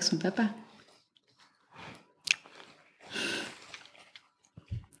 Pourtant, elle était avec son papa.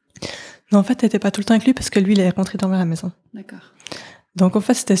 Non, en fait, elle était pas tout le temps avec lui parce que lui, il est rentré dormir à la maison. D'accord. Donc, en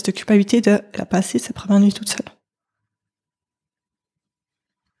fait, c'était cette culpabilité elle a passé sa première nuit toute seule.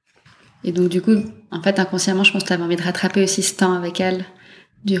 Et donc, du coup, en fait, inconsciemment, je pense que tu avais envie de rattraper aussi ce temps avec elle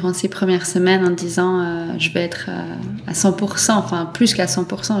durant ces premières semaines en te disant je vais être à 100%, enfin plus qu'à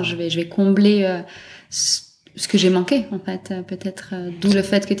 100%, je vais combler ce que j'ai manqué en fait, peut-être d'où le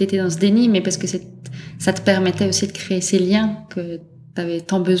fait que tu étais dans ce déni, mais parce que ça te permettait aussi de créer ces liens que tu avais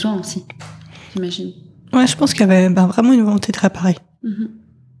tant besoin aussi, j'imagine. Ouais, je pense qu'il y avait vraiment une volonté de réparer.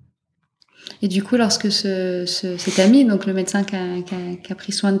 Et du coup, lorsque cet ami, donc le médecin qui a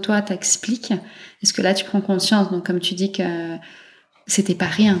pris soin de toi, t'explique, est-ce que là tu prends conscience, donc comme tu dis que c'était pas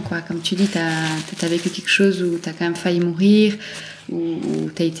rien, quoi. Comme tu dis, t'as vécu quelque chose où t'as quand même failli mourir, où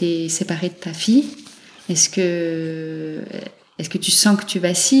t'as été séparé de ta fille. Est-ce que tu sens que tu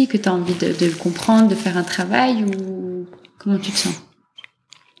vacilles, que t'as envie de le comprendre, de faire un travail, ou comment tu te sens?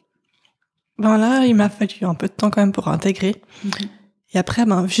 Là, il m'a fallu un peu de temps quand même pour intégrer. Et après,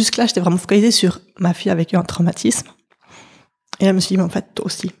 jusque-là, j'étais vraiment focalisée sur ma fille avec un traumatisme. Et là, je me suis dit, en fait, toi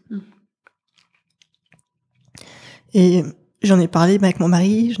aussi. Et j'en ai parlé avec mon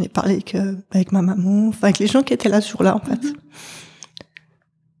mari, j'en ai parlé avec ma maman, enfin avec les gens qui étaient là ce jour-là, en fait.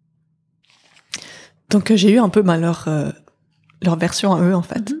 Donc j'ai eu un peu leur version à eux, en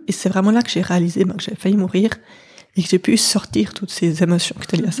fait. Et c'est vraiment là que j'ai réalisé que j'avais failli mourir et que j'ai pu sortir toutes ces émotions qui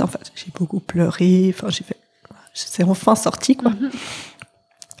étaient liées à ça, en fait. J'ai beaucoup pleuré, enfin c'est enfin sorti, quoi.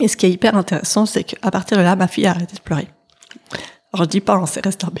 Et ce qui est hyper intéressant, c'est qu'à partir de là, ma fille a arrêté de pleurer. Alors je dis pas, c'est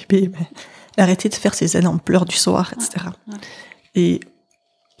resté un bébé, mais elle a arrêté de faire ses énormes pleurs du soir, etc. Et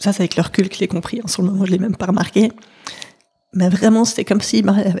ça, c'est avec le recul que je l'ai compris. Sur le moment, je l'ai même pas remarqué. Mais vraiment, c'était comme si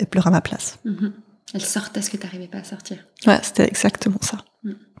Marie avait pleuré à ma place. Elle sortait ce que tu n'arrivais pas à sortir. Ouais, c'était exactement ça.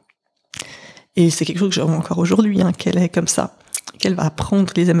 Et c'est quelque chose que j'ai encore aujourd'hui, qu'elle est comme ça, qu'elle va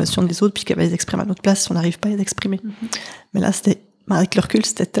prendre les émotions des autres puis qu'elle va les exprimer à notre place si on n'arrive pas à les exprimer. Mais là, avec le recul,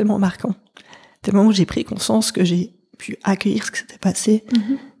 c'était tellement marquant. Tellement où j'ai pris conscience que j'ai pu accueillir ce qui s'était passé.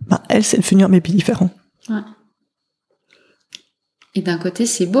 Elle, c'est devenu un bébé différent. Ouais. Et d'un côté,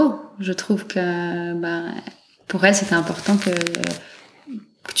 c'est beau. Je trouve que pour elle, c'était important que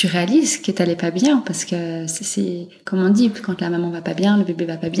tu réalises que t'allais pas bien, parce que c'est comme on dit, quand la maman va pas bien, le bébé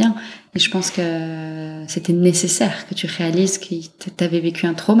va pas bien. Et je pense que c'était nécessaire que tu réalises que t'avais vécu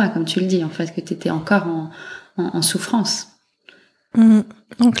un trauma, comme tu le dis, en fait, que t'étais encore en souffrance.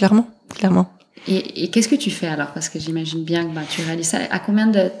 Non, clairement. Et qu'est-ce que tu fais alors? Parce que j'imagine bien que tu réalises ça. À combien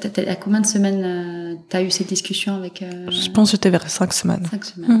de semaines t'as eu cette discussion avec... Je pense que j'étais vers 5 semaines. 5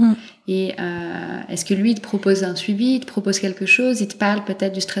 semaines. Et est-ce que lui, il te propose un suivi, il te propose quelque chose, il te parle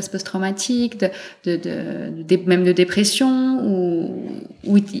peut-être du stress post-traumatique, même de dépression,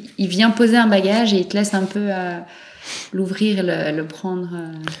 ou il vient poser un bagage et il te laisse un peu l'ouvrir, le prendre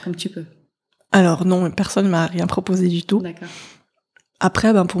comme tu peux? Alors non, personne ne m'a rien proposé du tout. D'accord.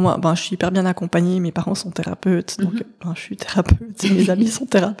 Après, pour moi, je suis hyper bien accompagnée. Mes parents sont thérapeutes, donc je suis thérapeute. Mes amis sont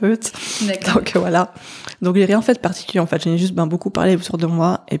thérapeutes. D'accord. Donc voilà. Donc j'ai rien fait de particulier en fait. J'ai juste beaucoup parlé autour de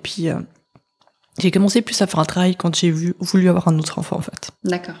moi. Et puis j'ai commencé plus à faire un travail quand j'ai voulu avoir un autre enfant en fait.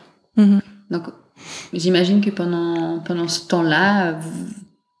 D'accord. Donc j'imagine que pendant ce temps-là,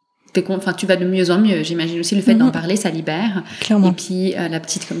 tu vas de mieux en mieux. J'imagine aussi le fait d'en parler, ça libère. Clairement. Et puis la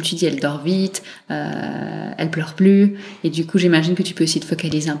petite, comme tu dis, elle dort vite, elle pleure plus. Et du coup, j'imagine que tu peux aussi te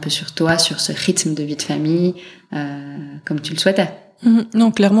focaliser un peu sur toi, sur ce rythme de vie de famille, comme tu le souhaitais.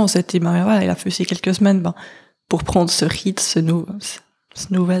 Non, clairement, c'était ma mère. Elle a fait aussi quelques semaines pour prendre ce rythme,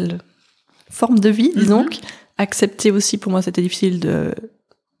 cette nouvelle forme de vie, disons. Accepter aussi, pour moi, c'était difficile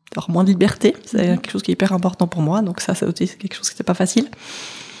d'avoir moins de liberté. C'est quelque chose qui est hyper important pour moi. Donc ça, c'est aussi quelque chose qui n'était pas facile.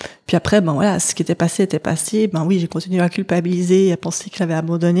 Puis après, ce qui était passé était passé. Oui, j'ai continué à culpabiliser et à penser que j'avais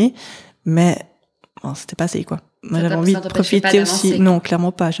abandonné, mais c'était passé, quoi. Moi, j'avais envie de profiter aussi. Non,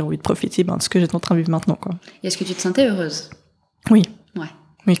 clairement pas. J'ai envie de profiter de ce que j'étais en train de vivre maintenant, quoi. Et est-ce que tu te sentais heureuse? Oui. Ouais.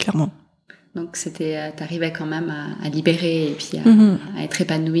 Oui, clairement. Donc t'arrivais quand même à libérer et puis à être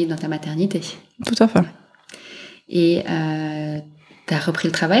épanouie dans ta maternité. Tout à fait. Ouais. Et t'as repris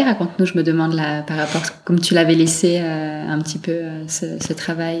le travail, raconte-nous, je me demande là, par rapport, comme tu l'avais laissé un petit peu ce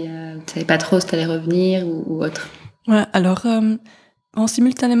travail, tu savais pas trop si t'allais revenir ou autre. Ouais, alors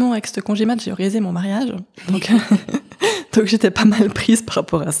simultanément avec ce congé mat, j'ai organisé mon mariage, donc j'étais pas mal prise par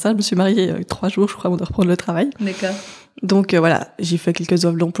rapport à ça. Je me suis mariée 3 jours, je crois, avant de reprendre le travail. D'accord. Donc voilà, j'ai fait quelques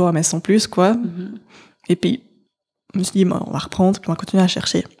offres d'emploi, mais sans plus, quoi. Et puis je me suis dit, on va reprendre, puis on va continuer à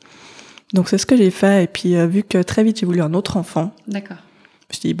chercher. Donc c'est ce que j'ai fait, et puis vu que très vite j'ai voulu un autre enfant. D'accord.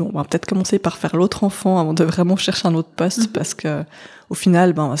 Je me suis dit, on va peut-être commencer par faire l'autre enfant avant de vraiment chercher un autre poste, parce que au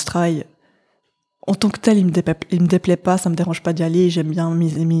final, ce travail, en tant que tel, il me déplaît pas, ça me dérange pas d'y aller, j'aime bien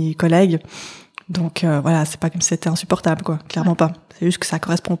mes collègues. Donc voilà, c'est pas comme si c'était insupportable, quoi, clairement pas. C'est juste que ça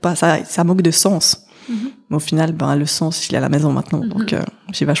correspond pas, ça manque de sens. Mais au final, le sens, il est à la maison maintenant. Donc,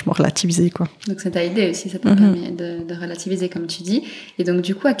 j'ai vachement relativisé, quoi. Donc, ça t'a aidé aussi, ça t'a permis de relativiser, comme tu dis. Et donc,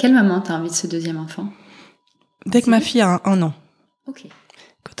 du coup, à quel moment t'as envie de ce deuxième enfant? Dès que ma fille a 1 an. Ok.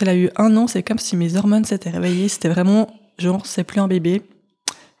 Quand elle a eu 1 an, c'est comme si mes hormones s'étaient réveillées. C'était vraiment, genre, c'est plus un bébé.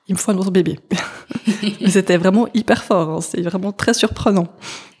 Il me faut un autre bébé. Mais c'était vraiment hyper fort. Hein. C'est vraiment très surprenant.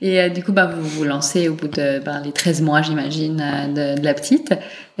 Et du coup, vous vous lancez au bout de les 13 mois, j'imagine, de la petite.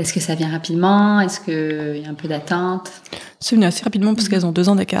 Est-ce que ça vient rapidement? Est-ce qu'il y a un peu d'attente? C'est venu assez rapidement parce qu'elles ont 2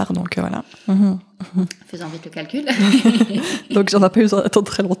 ans d'écart. Donc, voilà. Faisons vite le calcul. Donc, j'en ai pas eu besoin d'attendre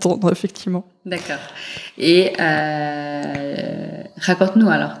très longtemps, non, effectivement. D'accord. Et raconte-nous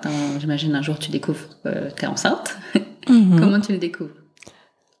alors. J'imagine un jour, tu découvres que tu es enceinte. Comment tu le découvres?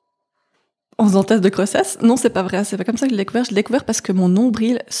 En faisant test de grossesse? Non, c'est pas vrai. C'est pas comme ça que je l'ai découvert. Je l'ai découvert parce que mon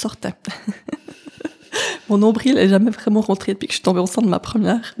nombril sortait. Mon nombril est jamais vraiment rentré depuis que je suis tombée enceinte de ma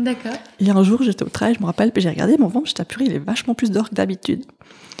première. D'accord. Et un jour, j'étais au travail, je me rappelle, puis j'ai regardé mon ventre, j'étais purée, il est vachement plus d'or que d'habitude.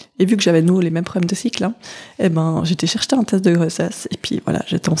 Et vu que j'avais, les mêmes problèmes de cycle, j'étais chercher un test de grossesse. Et puis voilà,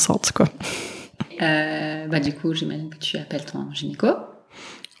 j'étais enceinte, quoi. Du coup, j'imagine que tu appelles ton gynéco.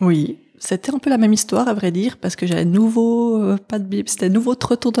 Oui. C'était un peu la même histoire, à vrai dire, parce que j'avais nouveau pas de bébé. C'était nouveau de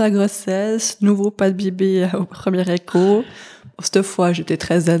retour de la grossesse, nouveau pas de bébé au premier écho. Cette fois, j'étais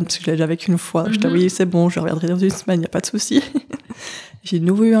très zen, parce que je l'ai déjà vécu une fois. Je disais, oui, c'est bon, je reviendrai dans 1 semaine, il n'y a pas de souci. J'ai de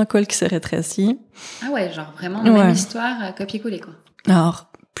nouveau eu un col qui s'est rétréci. Ah ouais, genre vraiment la même histoire, copier-coller, quoi.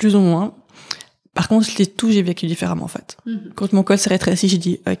 Alors, plus ou moins. Par contre, j'ai vécu différemment, en fait. Quand mon col s'est rétréci, j'ai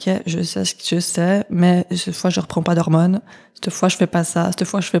dit, ok, je sais ce que je sais, mais cette fois, je reprends pas d'hormones. Cette fois, je fais pas ça. Cette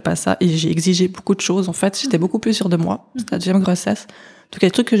fois, je fais pas ça. Et j'ai exigé beaucoup de choses, en fait. J'étais beaucoup plus sûre de moi. C'était la deuxième grossesse. En tout cas,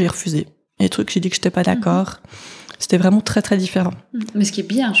 des trucs que j'ai refusés. Et des trucs que j'ai dit que j'étais pas d'accord. C'était vraiment très, très différent. Mais ce qui est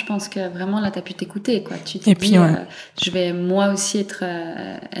bien, je pense que vraiment, là, t'as pu t'écouter, quoi. Tu t'es dit, je vais moi aussi être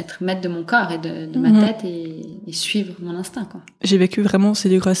maître de mon corps et de ma tête et suivre mon instinct, quoi. J'ai vécu vraiment ces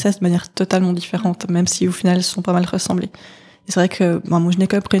 2 grossesses de manière totalement différente, même si au final, elles sont pas mal ressemblées. Et c'est vrai que mon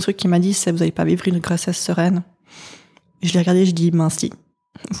gynéco, le premier truc qu'il m'a dit, c'est: vous allez pas vivre une grossesse sereine. Et je l'ai regardé, je dis: mince, si.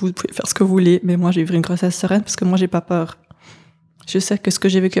 Vous pouvez faire ce que vous voulez, mais moi, je vais vivre une grossesse sereine parce que moi, j'ai pas peur. Je sais que ce que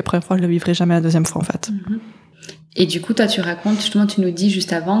j'ai vécu la première fois, je le vivrai jamais la deuxième fois, en fait. Et du coup, toi, tu racontes, justement, tu nous dis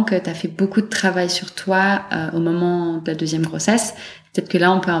juste avant que tu as fait beaucoup de travail sur toi au moment de la deuxième grossesse. Peut-être que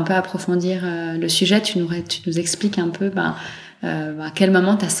là, on peut un peu approfondir le sujet. Tu nous expliques un peu à quel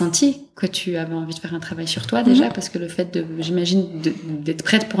moment tu as senti que tu avais envie de faire un travail sur toi déjà, parce que le fait j'imagine, d'être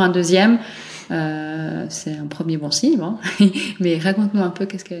prête pour un deuxième, c'est un premier bon signe. Bon. Mais raconte-nous un peu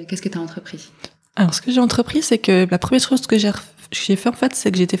qu'est-ce que tu as entrepris. Alors, ce que j'ai entrepris, c'est que la première chose que j'ai fait, en fait, c'est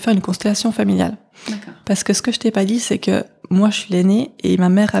que j'ai été faire une constellation familiale. D'accord. Parce que ce que je t'ai pas dit, c'est que moi, je suis l'aînée et ma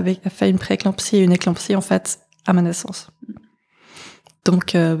mère a fait une pré-éclampsie et une éclampsie, en fait, à ma naissance.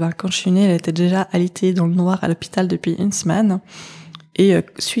 Donc, quand je suis née, elle était déjà alitée dans le noir à l'hôpital depuis 1 semaine. Et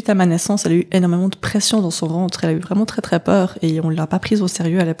suite à ma naissance, elle a eu énormément de pression dans son ventre. Elle a eu vraiment très, très peur et on l'a pas prise au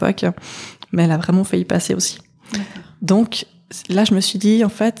sérieux à l'époque. Mais elle a vraiment failli passer aussi. D'accord. Donc, là, je me suis dit, en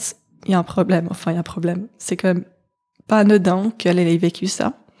fait, il y a un problème. Enfin, il y a un problème. C'est quand même pas anodin qu'elle ait vécu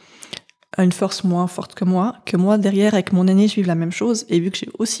ça. Une force moins forte que moi derrière, avec mon aîné, je vive la même chose. Et vu que j'ai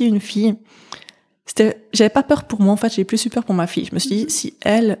aussi une fille, j'avais pas peur pour moi, en fait, j'ai plus eu peur pour ma fille. Je me suis dit,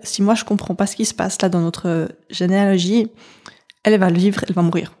 si moi je comprends pas ce qui se passe là dans notre généalogie, elle va le vivre, elle va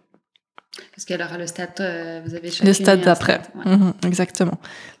mourir. Parce qu'elle aura le stade, vous avez le stade d'après. Ouais. Exactement.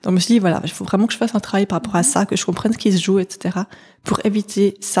 Donc je me suis dit, voilà, il faut vraiment que je fasse un travail par rapport à ça, que je comprenne ce qui se joue, etc., pour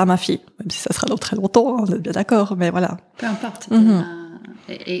éviter ça à ma fille. Même si ça sera dans très longtemps, on est bien d'accord, mais voilà. Peu importe.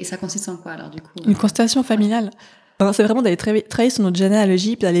 Et ça consiste en quoi, alors, du coup? Une constellation familiale. C'est vraiment d'aller travailler sur notre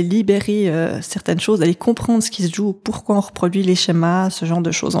généalogie, puis d'aller libérer certaines choses, d'aller comprendre ce qui se joue, pourquoi on reproduit les schémas, ce genre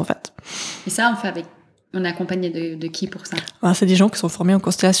de choses, en fait. Et ça, on est accompagné de qui pour ça? C'est des gens qui sont formés en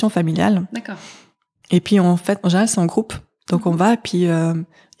constellation familiale. D'accord. Et puis, en fait, en général, c'est en groupe. Donc, on va, puis il y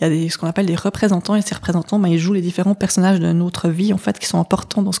a ce qu'on appelle des représentants, et ces représentants, ils jouent les différents personnages de notre vie, en fait, qui sont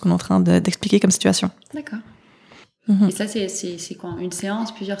importants dans ce qu'on est en train d'expliquer comme situation. D'accord. Et ça, c'est quoi? Une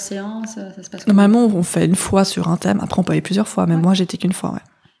séance, plusieurs séances? Ça se passe comment? Normalement, on fait une fois sur un thème. Après, on peut aller plusieurs fois, mais moi, j'étais qu'une fois, ouais.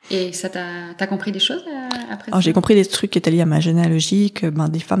 Et ça t'as compris des choses après? Alors, j'ai compris des trucs qui étaient liés à ma généalogie, que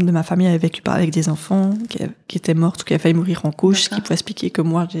des femmes de ma famille avaient vécu avec des enfants, qui étaient mortes ou qui avaient failli mourir en couche, ce qui pouvait expliquer que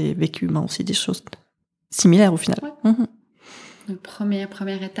moi, j'ai vécu aussi des choses similaires au final. Ouais. Donc,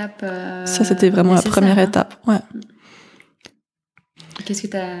 première étape. Ça, c'était vraiment la première étape, ouais. Qu'est-ce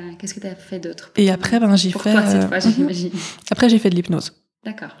que t'as fait d'autre? Et après, j'ai fait. Toi, cette fois, j'imagine. Après, j'ai fait de l'hypnose.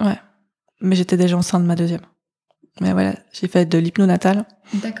 D'accord. Ouais. Mais j'étais déjà enceinte de ma deuxième. Mais voilà, j'ai fait de l'hypnonatale.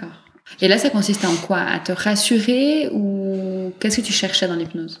 D'accord. Et là, ça consiste en quoi? À te rassurer ou qu'est-ce que tu cherchais dans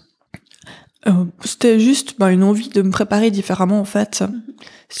l'hypnose? C'était juste une envie de me préparer différemment, en fait.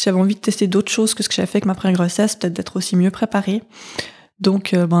 Si j'avais envie de tester d'autres choses que ce que j'avais fait avec ma première grossesse, peut-être d'être aussi mieux préparée.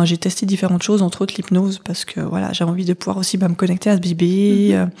 Donc, j'ai testé différentes choses, entre autres l'hypnose, parce que voilà, j'avais envie de pouvoir aussi me connecter à ce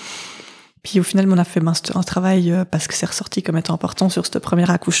bébé. Puis au final, on a fait un travail, parce que c'est ressorti comme étant important sur ce premier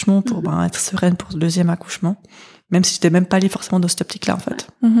accouchement, pour être sereine pour le deuxième accouchement. Même si j'étais même pas allée forcément dans cette optique-là, en fait.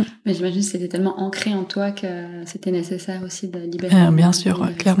 Mais j'imagine que c'était tellement ancré en toi que c'était nécessaire aussi de libérer. Bien sûr,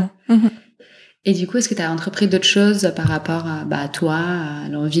 clairement. Et du coup, est-ce que tu as entrepris d'autres choses par rapport à toi, à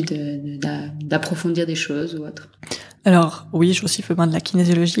l'envie d'approfondir des choses ou autre? Alors, oui, j'ai aussi fait de la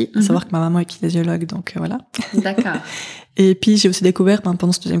kinésiologie. À savoir que ma maman est kinésiologue, donc voilà. D'accord. Et puis, j'ai aussi découvert,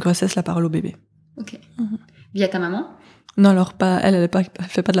 pendant cette deuxième grossesse, la parole au bébé. Ok. Via ta maman? Non, alors pas, elle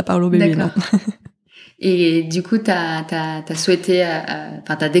fait pas de la parole au bébé, non. Et du coup, t'as souhaité,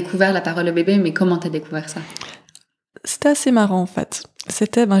 t'as découvert la parole au bébé, mais comment t'as découvert ça? C'était assez marrant, en fait.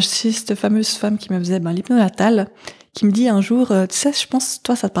 C'était, cette fameuse femme qui me faisait l'hypnose natale, qui me dit un jour, tu sais, je pense,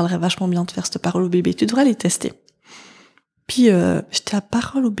 toi, ça te parlerait vachement bien de faire cette parole au bébé. Tu devrais les tester. Puis, j'étais à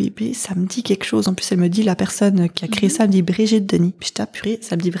parole au bébé, ça me dit quelque chose. En plus, elle me dit, la personne qui a créé ça, elle me dit Brigitte Denis. Puis j'étais purée,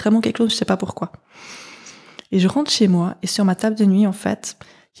 ça me dit vraiment quelque chose, je sais pas pourquoi. Et je rentre chez moi, et sur ma table de nuit, en fait,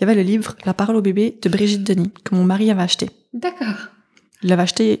 il y avait le livre La parole au bébé de Brigitte Denis, que mon mari avait acheté. D'accord. Il l'avait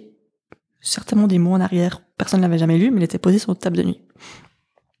acheté certainement des mois en arrière. Personne ne l'avait jamais lu, mais il était posé sur notre table de nuit.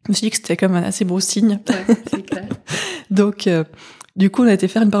 Je me suis dit que c'était comme un assez beau signe. Ouais, c'est clair. Donc, du coup, on a été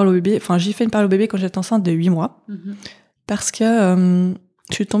faire une parole au bébé. Enfin, j'ai fait une parole au bébé quand j'étais enceinte de 8 mois. Parce que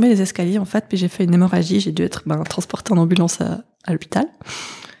je suis tombée les escaliers, en fait, puis j'ai fait une hémorragie. J'ai dû être transportée en ambulance à l'hôpital.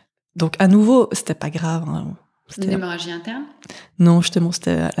 Donc, à nouveau, c'était pas grave. C'était une hémorragie interne? Non, justement,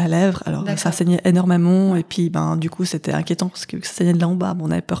 c'était à la lèvre. Alors, ça saignait énormément. Et puis, du coup, c'était inquiétant parce que ça saignait de là en bas.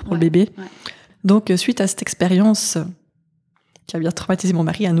 On avait peur pour le bébé. Ouais. Donc, suite à cette expérience qui a bien traumatisé mon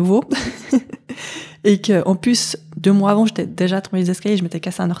mari à nouveau, et qu'en plus, 2 mois avant, j'étais déjà tombée les escaliers, je m'étais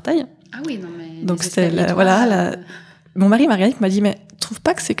cassé un orteil. Ah oui, non, mais. Donc, c'était mon mari m'a dit, mais trouve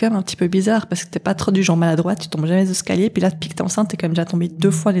pas que c'est quand même un petit peu bizarre parce que t'es pas trop du genre maladroite, tu tombes jamais les escaliers, puis là, depuis que t'es enceinte, t'es quand même déjà tombée 2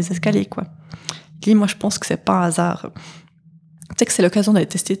 fois les escaliers, quoi. Il dit, moi, je pense que c'est pas un hasard. Tu sais que c'est l'occasion d'aller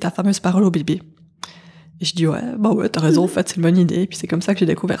tester ta fameuse parole au bébé. Et je dis, ouais, t'as raison, en fait, c'est une bonne idée. Et puis c'est comme ça que j'ai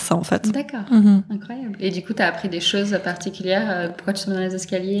découvert ça, en fait. D'accord, incroyable. Et du coup, t'as appris des choses particulières. Pourquoi tu tombes dans les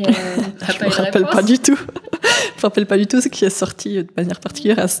escaliers? Je me rappelle pas du tout. Je me rappelle pas du tout ce qui est sorti de manière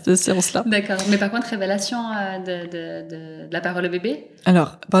particulière à cette séance-là. D'accord. Mais par contre, révélation de la parole au bébé?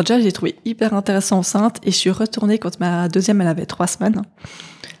 Alors, déjà, j'ai trouvé hyper intéressant enceinte. Et je suis retournée quand ma deuxième, elle avait 3 semaines.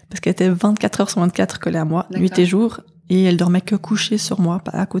 Parce qu'elle était 24 heures sur 24 collée à moi, nuit et jour. Et elle dormait que couchée sur moi.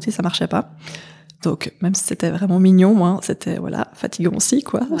 À côté, ça marchait pas. Donc, même si c'était vraiment mignon, c'était, fatigant aussi,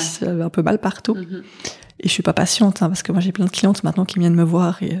 quoi. Ouais. J'avais un peu mal partout. Et je suis pas patiente, parce que moi, j'ai plein de clientes maintenant qui viennent me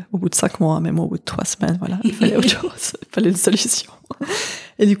voir et au bout de 5 mois, même au bout de 3 semaines, il fallait autre chose. Il fallait une solution.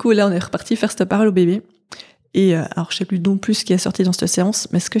 Et du coup, là, on est reparti faire cette parole au bébé. Et, alors, je sais plus non plus ce qui est sorti dans cette séance,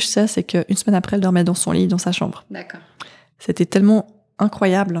 mais ce que je sais, c'est qu'une semaine après, elle dormait dans son lit, dans sa chambre. D'accord. C'était tellement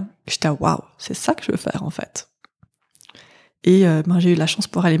incroyable que j'étais, waouh, c'est ça que je veux faire, en fait. Et, j'ai eu la chance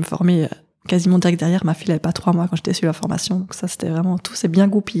pour aller me former, quasiment direct derrière. Ma fille n'avait pas 3 mois quand j'étais sur la formation. Donc ça, c'était vraiment, tout s'est bien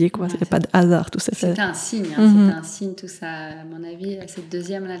goupillé, quoi. C'était pas de hasard, tout s'est fait. C'était un signe, c'était un signe, tout ça. À mon avis, cette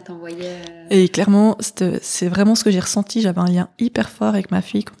deuxième, là, elle t'envoyait. Et clairement, c'est vraiment ce que j'ai ressenti. J'avais un lien hyper fort avec ma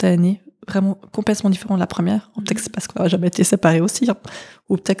fille quand elle est née. Vraiment complètement différent de la première. Peut-être que c'est parce qu'on n'a jamais été séparés aussi,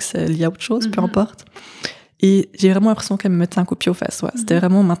 ou peut-être que c'est lié à autre chose, peu importe. Et j'ai vraiment l'impression qu'elle me mettait un coup de pied aux fesses, C'était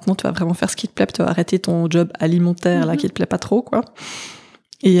vraiment, maintenant, tu vas vraiment faire ce qui te plaît, tu vas arrêter ton job alimentaire, là, qui te plaît pas trop, quoi.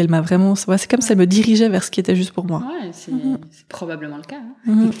 Et elle m'a vraiment... c'est comme si elle me dirigeait vers ce qui était juste pour moi. Ouais, c'est probablement le cas.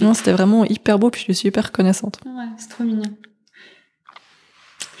 Non, c'était vraiment hyper beau, puis je suis hyper reconnaissante. Ouais, c'est trop mignon.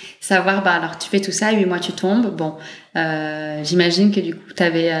 Savoir, alors tu fais tout ça, 8 mois tu tombes. Bon, j'imagine que du coup tu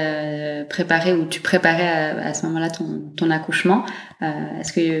avais préparé ou tu préparais à ce moment-là ton accouchement.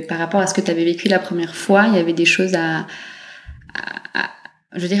 Est-ce que par rapport à ce que tu avais vécu la première fois, il y avait des choses à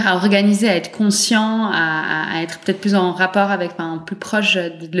organiser, à être conscient, à être peut-être plus en rapport avec, plus proche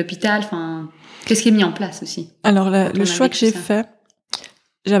de l'hôpital. Qu'est-ce qui est mis en place aussi? Alors le choix que j'ai fait,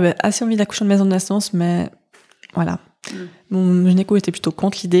 j'avais assez envie d'accoucher de maison de naissance, mais voilà. Mon gynéco était plutôt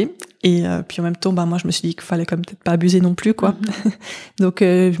contre l'idée, et puis en même temps, moi je me suis dit qu'il fallait quand même peut-être pas abuser non plus, quoi. Donc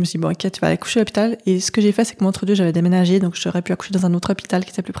je me suis dit, bon, ok, tu vas aller accoucher à l'hôpital. Et ce que j'ai fait, c'est que moi, entre deux, j'avais déménagé, donc j'aurais pu accoucher dans un autre hôpital qui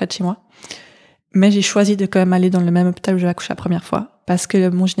était plus près de chez moi. Mais j'ai choisi de quand même aller dans le même hôpital où j'avais accouché la première fois, parce que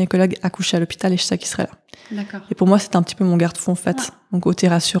mon gynécologue accouchait à l'hôpital et je savais qu'il serait là. D'accord. Et pour moi, c'était un petit peu mon garde-fou, en fait. Ah. Donc, côté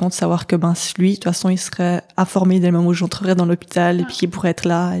rassurant de savoir que, lui, de toute façon, il serait informé dès le moment où j'entrerais dans l'hôpital, et puis qu'il pourrait être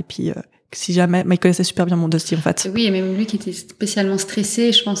là, et puis si jamais, il connaissait super bien mon dossier en fait. Oui, et même lui qui était spécialement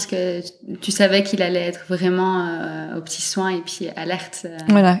stressé, je pense que tu savais qu'il allait être vraiment aux petits soins et puis alerte.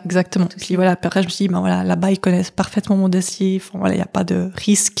 Voilà, exactement. Puis voilà, après je me suis dit, là-bas ils connaissent parfaitement mon dossier, enfin voilà, il n'y a pas de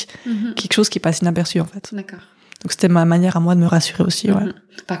risque, quelque chose qui passe inaperçu en fait. D'accord. Donc c'était ma manière à moi de me rassurer aussi. Ouais.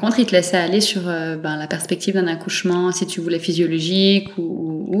 Par contre, il te laissait aller sur la perspective d'un accouchement, si tu voulais physiologique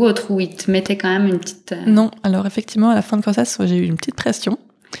ou autre, où il te mettait quand même une petite... Non, alors effectivement, à la fin de grossesse, j'ai eu une petite pression.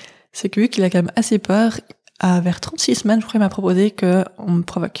 C'est que vu qu'il a quand même assez peur, vers 36 semaines, je crois qu'il m'a proposé qu'on me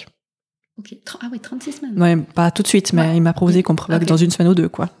provoque. Ok. Ah oui, 36 semaines. Non, pas tout de suite, mais il m'a proposé qu'on me provoque dans une semaine ou deux,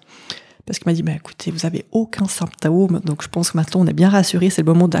 quoi. Parce qu'il m'a dit, écoutez, vous avez aucun symptôme, donc je pense que maintenant on est bien rassurés, c'est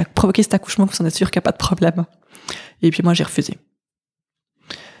le moment de provoquer cet accouchement, que vous en êtes sûr qu'il n'y a pas de problème. Et puis moi, j'ai refusé.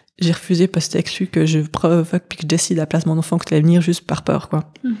 J'ai refusé parce que c'était exclu que je provoque puis que je décide à la place de mon enfant que tu allais venir juste par peur,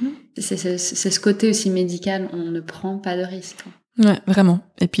 quoi. C'est ce côté aussi médical, on ne prend pas de risque. Ouais, vraiment.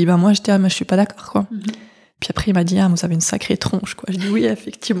 Et puis moi j'étais je suis pas d'accord, quoi. Puis après il m'a dit vous avez une sacrée tronche, quoi. Je dis oui,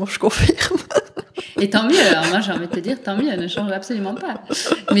 effectivement, je confirme. Et tant mieux. Alors moi j'ai envie de te dire tant mieux, ne change absolument pas.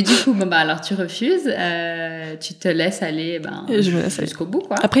 Mais du coup alors tu refuses, tu te laisses aller je me laisse jusqu'au bout,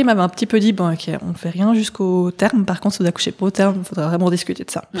 quoi. Après il m'avait un petit peu dit ok, on fait rien jusqu'au terme. Par contre si vous accouchez pas au terme, il faudra vraiment discuter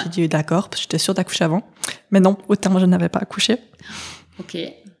de ça. J'ai dit d'accord parce que j'étais sûre d'accoucher avant. Mais non, au terme je n'avais pas accouché. Ok.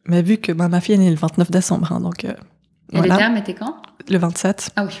 Mais vu que ma fille est née le 29 décembre, donc et le terme était quand? Le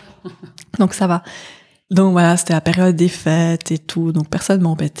 27. Ah oui. Donc ça va. Donc voilà, c'était la période des fêtes et tout, donc personne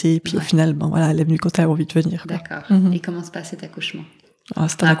m'embêtait. Puis au final, elle est venue quand elle avait envie de venir. D'accord. Et comment se passe cet accouchement?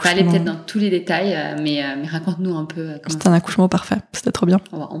 C'était un accouchement... pas aller peut-être dans tous les détails, mais raconte-nous un peu. C'était un accouchement parfait, c'était trop bien.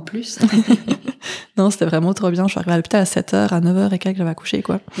 En plus. Non, c'était vraiment trop bien. Je suis arrivée à l'hôpital à 7h, à 9h et quelques, j'avais accouché,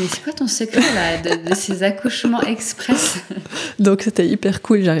 quoi. Mais c'est quoi ton secret, là, de ces accouchements express? Donc c'était hyper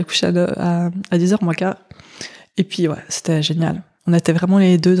cool, j'ai accouché à 10h moins quart. Et puis c'était génial. On était vraiment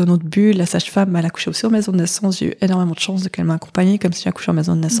les deux dans notre bulle. La sage-femme, elle accouchait aussi en maison de naissance. J'ai eu énormément de chance qu'elle m'a accompagnée, comme si j'accouchais en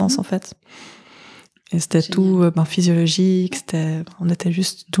maison de naissance, en fait. Et c'était tout physiologique. On était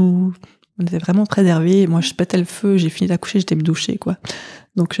juste doux. On était vraiment préservés. Moi, je pétais le feu. J'ai fini d'accoucher, j'étais me doucher, quoi.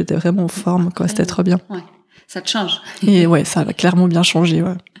 Donc, j'étais vraiment en forme, quoi. C'était trop bien. Ouais. Ça te change. Et ça a clairement bien changé,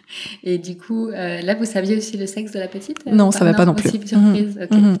 ouais. Et du coup, là, vous saviez aussi le sexe de la petite? Non, on ne savait pas non plus. Aussi surprise.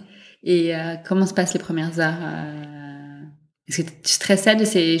 Okay. Et comment se passent les premières heures? Est-ce que tu stressais de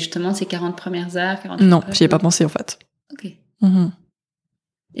ces 40 premières heures? Non, j'y ai pas pensé, en fait. Ok.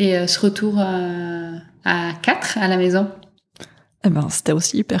 Et ce retour à 4 à la maison? C'était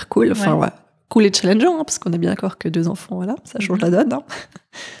aussi hyper cool. Enfin, cool et challengeant, parce qu'on est bien d'accord que 2 enfants, voilà, ça change la donne.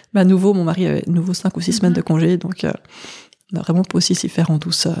 À nouveau, mon mari avait 5 ou 6 semaines de congé, donc on a vraiment pu aussi s'y faire en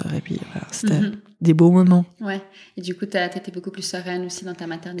douceur. Et puis, c'était des beaux moments. Ouais. Et du coup, t'étais beaucoup plus sereine aussi dans ta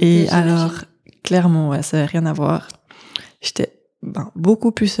maternité. Et alors, clairement, ça n'avait rien à voir. J'étais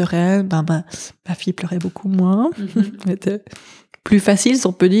beaucoup plus sereine. Ma fille pleurait beaucoup moins. C'était plus facile, si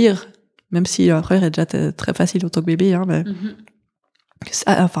on peut dire. Même si après, elle est déjà très facile en tant que bébé. Mais...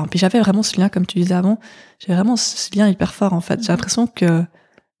 puis j'avais vraiment ce lien, comme tu disais avant. J'ai vraiment ce lien hyper fort, en fait. J'ai l'impression que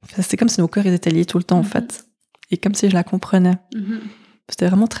c'est comme si nos cœurs étaient liés tout le temps, en fait. Et comme si je la comprenais. C'était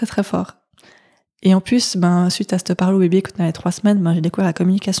vraiment très, très fort. Et en plus, suite à cette parole au bébé, quand on avait 3 semaines, j'ai découvert la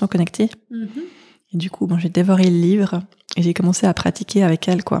communication connectée. Et du coup, j'ai dévoré le livre et j'ai commencé à pratiquer avec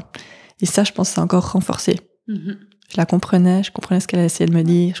elle, quoi. Et ça, je pense, c'est encore renforcé. Je la comprenais, je comprenais ce qu'elle essayait de me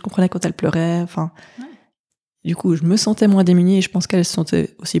dire, je comprenais quand elle pleurait, Du coup, je me sentais moins démunie et je pense qu'elle se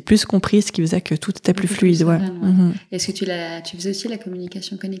sentait aussi plus comprise, ce qui faisait que tout était plus fluide, Est-ce que tu faisais aussi la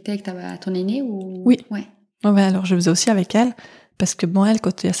communication connectée avec ton aînée ou... Oui. Ouais, alors je faisais aussi avec elle, parce que elle,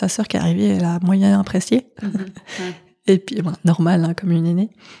 quand il y a sa sœur qui est arrivée, elle a moyen apprécié. Et puis, normal, comme une aînée.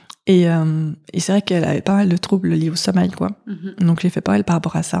 Et c'est vrai qu'elle avait pas mal de troubles liés au sommeil, quoi. Donc j'ai fait pas mal par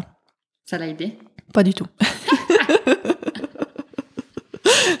rapport à ça. Ça l'a aidé? Pas du tout.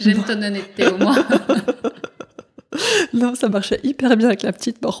 J'aime ton honnêteté au moins. Non, ça marchait hyper bien avec la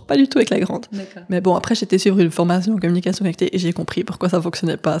petite, pas du tout avec la grande. D'accord. Mais bon, après j'étais suivre une formation en communication connectée et j'ai compris pourquoi ça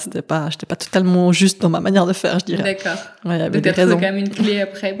fonctionnait pas. J'étais pas totalement juste dans ma manière de faire, je dirais. D'accord. Ouais, il y avait donc des raisons. quand même une clé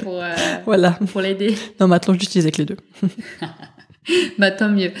après pour pour l'aider. Non, maintenant j'utilise avec les deux. Tant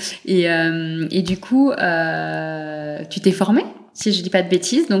mieux. Et du coup, tu t'es formée, si je dis pas de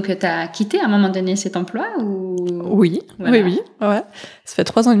bêtises, donc tu as quitté à un moment donné cet emploi ou... Oui, voilà. oui. Ouais. Ça fait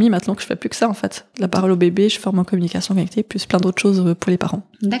 3 ans et demi maintenant que je fais plus que ça, en fait. La parole au bébé, je forme en communication connectée, plus plein d'autres choses pour les parents.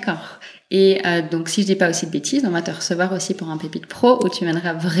 D'accord. Et donc, si je dis pas aussi de bêtises, on va te recevoir aussi pour un Pépite Pro où tu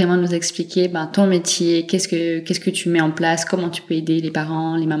viendras vraiment nous expliquer ton métier, qu'est-ce que tu mets en place, comment tu peux aider les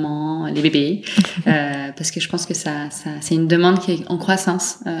parents, les mamans, les bébés, parce que je pense que ça c'est une demande qui est en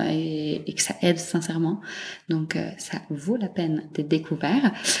croissance et que ça aide sincèrement. Donc, ça vaut la peine d'être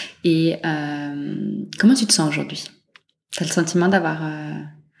découvert. Et comment tu te sens aujourd'hui? T'as le sentiment d'avoir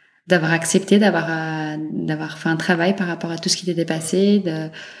accepté, d'avoir fait un travail par rapport à tout ce qui t'était passé,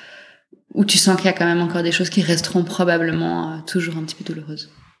 ou tu sens qu'il y a quand même encore des choses qui resteront probablement toujours un petit peu douloureuses?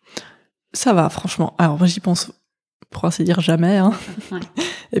 Ça va, franchement. Alors, moi, j'y pense, pour ainsi dire, jamais. Hein. Ouais.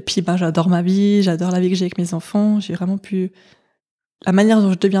 Et puis, j'adore ma vie, j'adore la vie que j'ai avec mes enfants. J'ai vraiment pu... La manière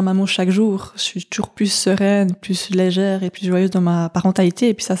dont je deviens maman chaque jour, je suis toujours plus sereine, plus légère et plus joyeuse dans ma parentalité.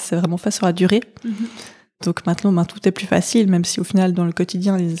 Et puis ça, c'est vraiment fait sur la durée. Mm-hmm. Donc maintenant, tout est plus facile, même si au final, dans le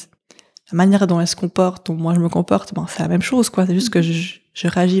quotidien, la manière dont elle se comporte, dont moi je me comporte, c'est la même chose, quoi. C'est juste que je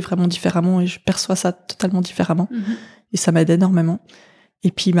réagis vraiment différemment et je perçois ça totalement différemment. Mm-hmm. Et ça m'aide énormément.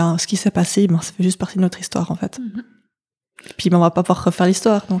 Et puis, ce qui s'est passé, ça fait juste partie de notre histoire, en fait. Mm-hmm. Et puis, on va pas pouvoir refaire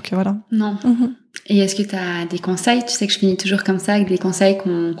l'histoire, donc voilà. Non. Mm-hmm. Et est-ce que tu as des conseils? Tu sais que je finis toujours comme ça, avec des conseils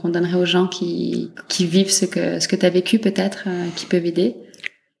qu'on donnerait aux gens qui vivent ce que tu as vécu, peut-être, qui peuvent aider?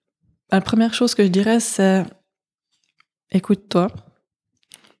 La première chose que je dirais, c'est écoute-toi.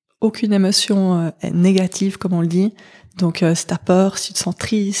 Aucune émotion est négative, comme on le dit. Donc, si t'as peur, si tu te sens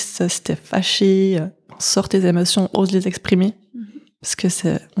triste, si t'es fâché, sors tes émotions, ose les exprimer. Parce que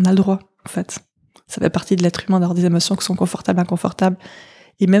on a le droit, en fait. Ça fait partie de l'être humain d'avoir des émotions qui sont confortables, inconfortables.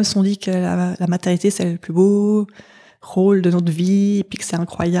 Et même si on dit que la maternité, c'est le plus beau rôle de notre vie, et puis que c'est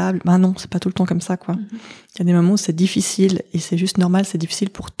incroyable, non, c'est pas tout le temps comme ça, quoi. Mm-hmm. Il y a des moments où c'est difficile, et c'est juste normal, c'est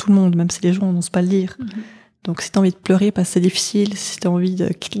difficile pour tout le monde, même si les gens n'osent pas le dire. Mm-hmm. Donc, si t'as envie de pleurer parce que c'est difficile, si t'as envie de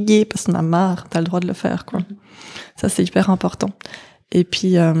crier parce qu'on a marre, t'as le droit de le faire, quoi. Mm-hmm. Ça, c'est hyper important. Et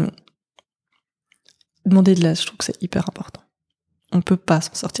puis, demander de l'aide, je trouve que c'est hyper important. On peut pas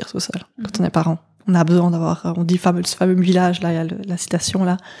s'en sortir tout seul quand on est parent. On a besoin d'avoir, on dit ce fameux village, là, il y a la citation,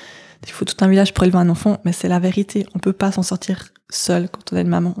 là. Il faut tout un village pour élever un enfant, mais c'est la vérité. On peut pas s'en sortir seul quand on est une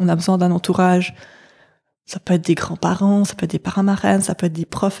maman. On a besoin d'un entourage. Ça peut être des grands-parents, ça peut être des parents marraines, ça peut être des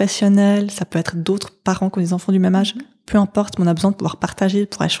professionnels, ça peut être d'autres parents qui ont des enfants du même âge. Peu importe, mais on a besoin de pouvoir partager, de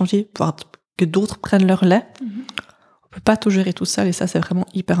pouvoir échanger, que d'autres prennent leur lait. On peut pas tout gérer tout seul, et ça, c'est vraiment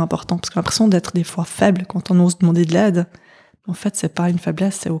hyper important. Parce qu'on a l'impression d'être des fois faible quand on ose demander de l'aide. En fait, c'est pas une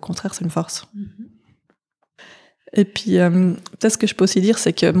faiblesse, c'est au contraire, c'est une force. Et puis, peut-être ce que je peux aussi dire,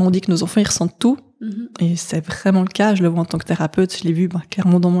 c'est que on dit que nos enfants, ils ressentent tout. Et c'est vraiment le cas. Je le vois en tant que thérapeute, je l'ai vu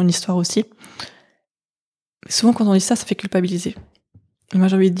clairement dans mon histoire aussi. Mais souvent, quand on dit ça, ça fait culpabiliser. Et moi,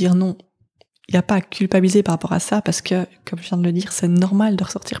 j'ai envie de dire non. Il n'y a pas à culpabiliser par rapport à ça, parce que, comme je viens de le dire, c'est normal de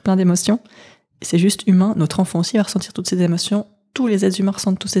ressortir plein d'émotions. Et c'est juste humain. Notre enfant aussi va ressentir toutes ces émotions. Tous les êtres humains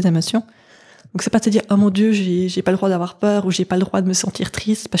ressentent toutes ces émotions. Donc, c'est pas de se dire, oh mon Dieu, j'ai pas le droit d'avoir peur, ou j'ai pas le droit de me sentir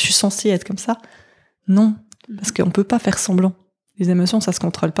triste, parce que je suis censée être comme ça. Non. Parce qu'on peut pas faire semblant. Les émotions, ça se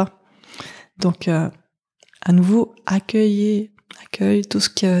contrôle pas. Donc, à nouveau, accueille tout ce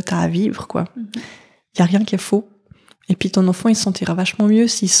que t'as à vivre, quoi. Il y a rien qui est faux. Et puis ton enfant, il se sentira vachement mieux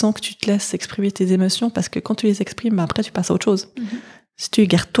s'il sent que tu te laisses exprimer tes émotions, parce que quand tu les exprimes, après, tu passes à autre chose. Si tu les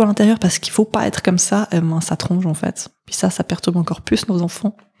gardes toi à l'intérieur parce qu'il faut pas être comme ça, ça te ronge, en fait. Puis ça perturbe encore plus nos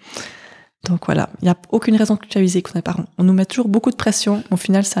enfants. Donc voilà, il n'y a aucune raison de culpabiliser quand on est parents. On nous met toujours beaucoup de pression. Au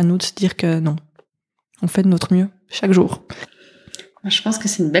final, c'est à nous de se dire que non. On fait de notre mieux chaque jour. Je pense que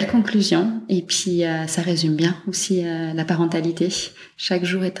c'est une belle conclusion. Et puis, ça résume bien aussi la parentalité. Chaque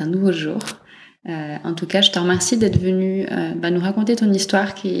jour est un nouveau jour. En tout cas, je te remercie d'être venue nous raconter ton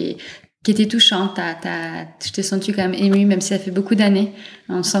histoire qui était touchante. Je t'ai sentie quand même émue, même si ça fait beaucoup d'années.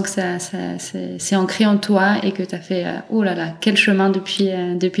 On sent que c'est ancré en toi et que tu as fait oh là là, quel chemin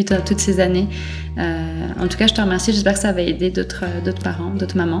depuis toutes ces années. En tout cas, je te remercie. J'espère que ça va aider d'autres parents,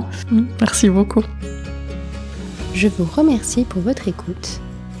 d'autres mamans. Merci beaucoup. Je vous remercie pour votre écoute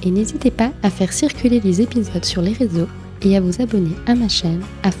et n'hésitez pas à faire circuler les épisodes sur les réseaux et à vous abonner à ma chaîne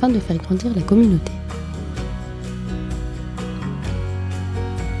afin de faire grandir la communauté.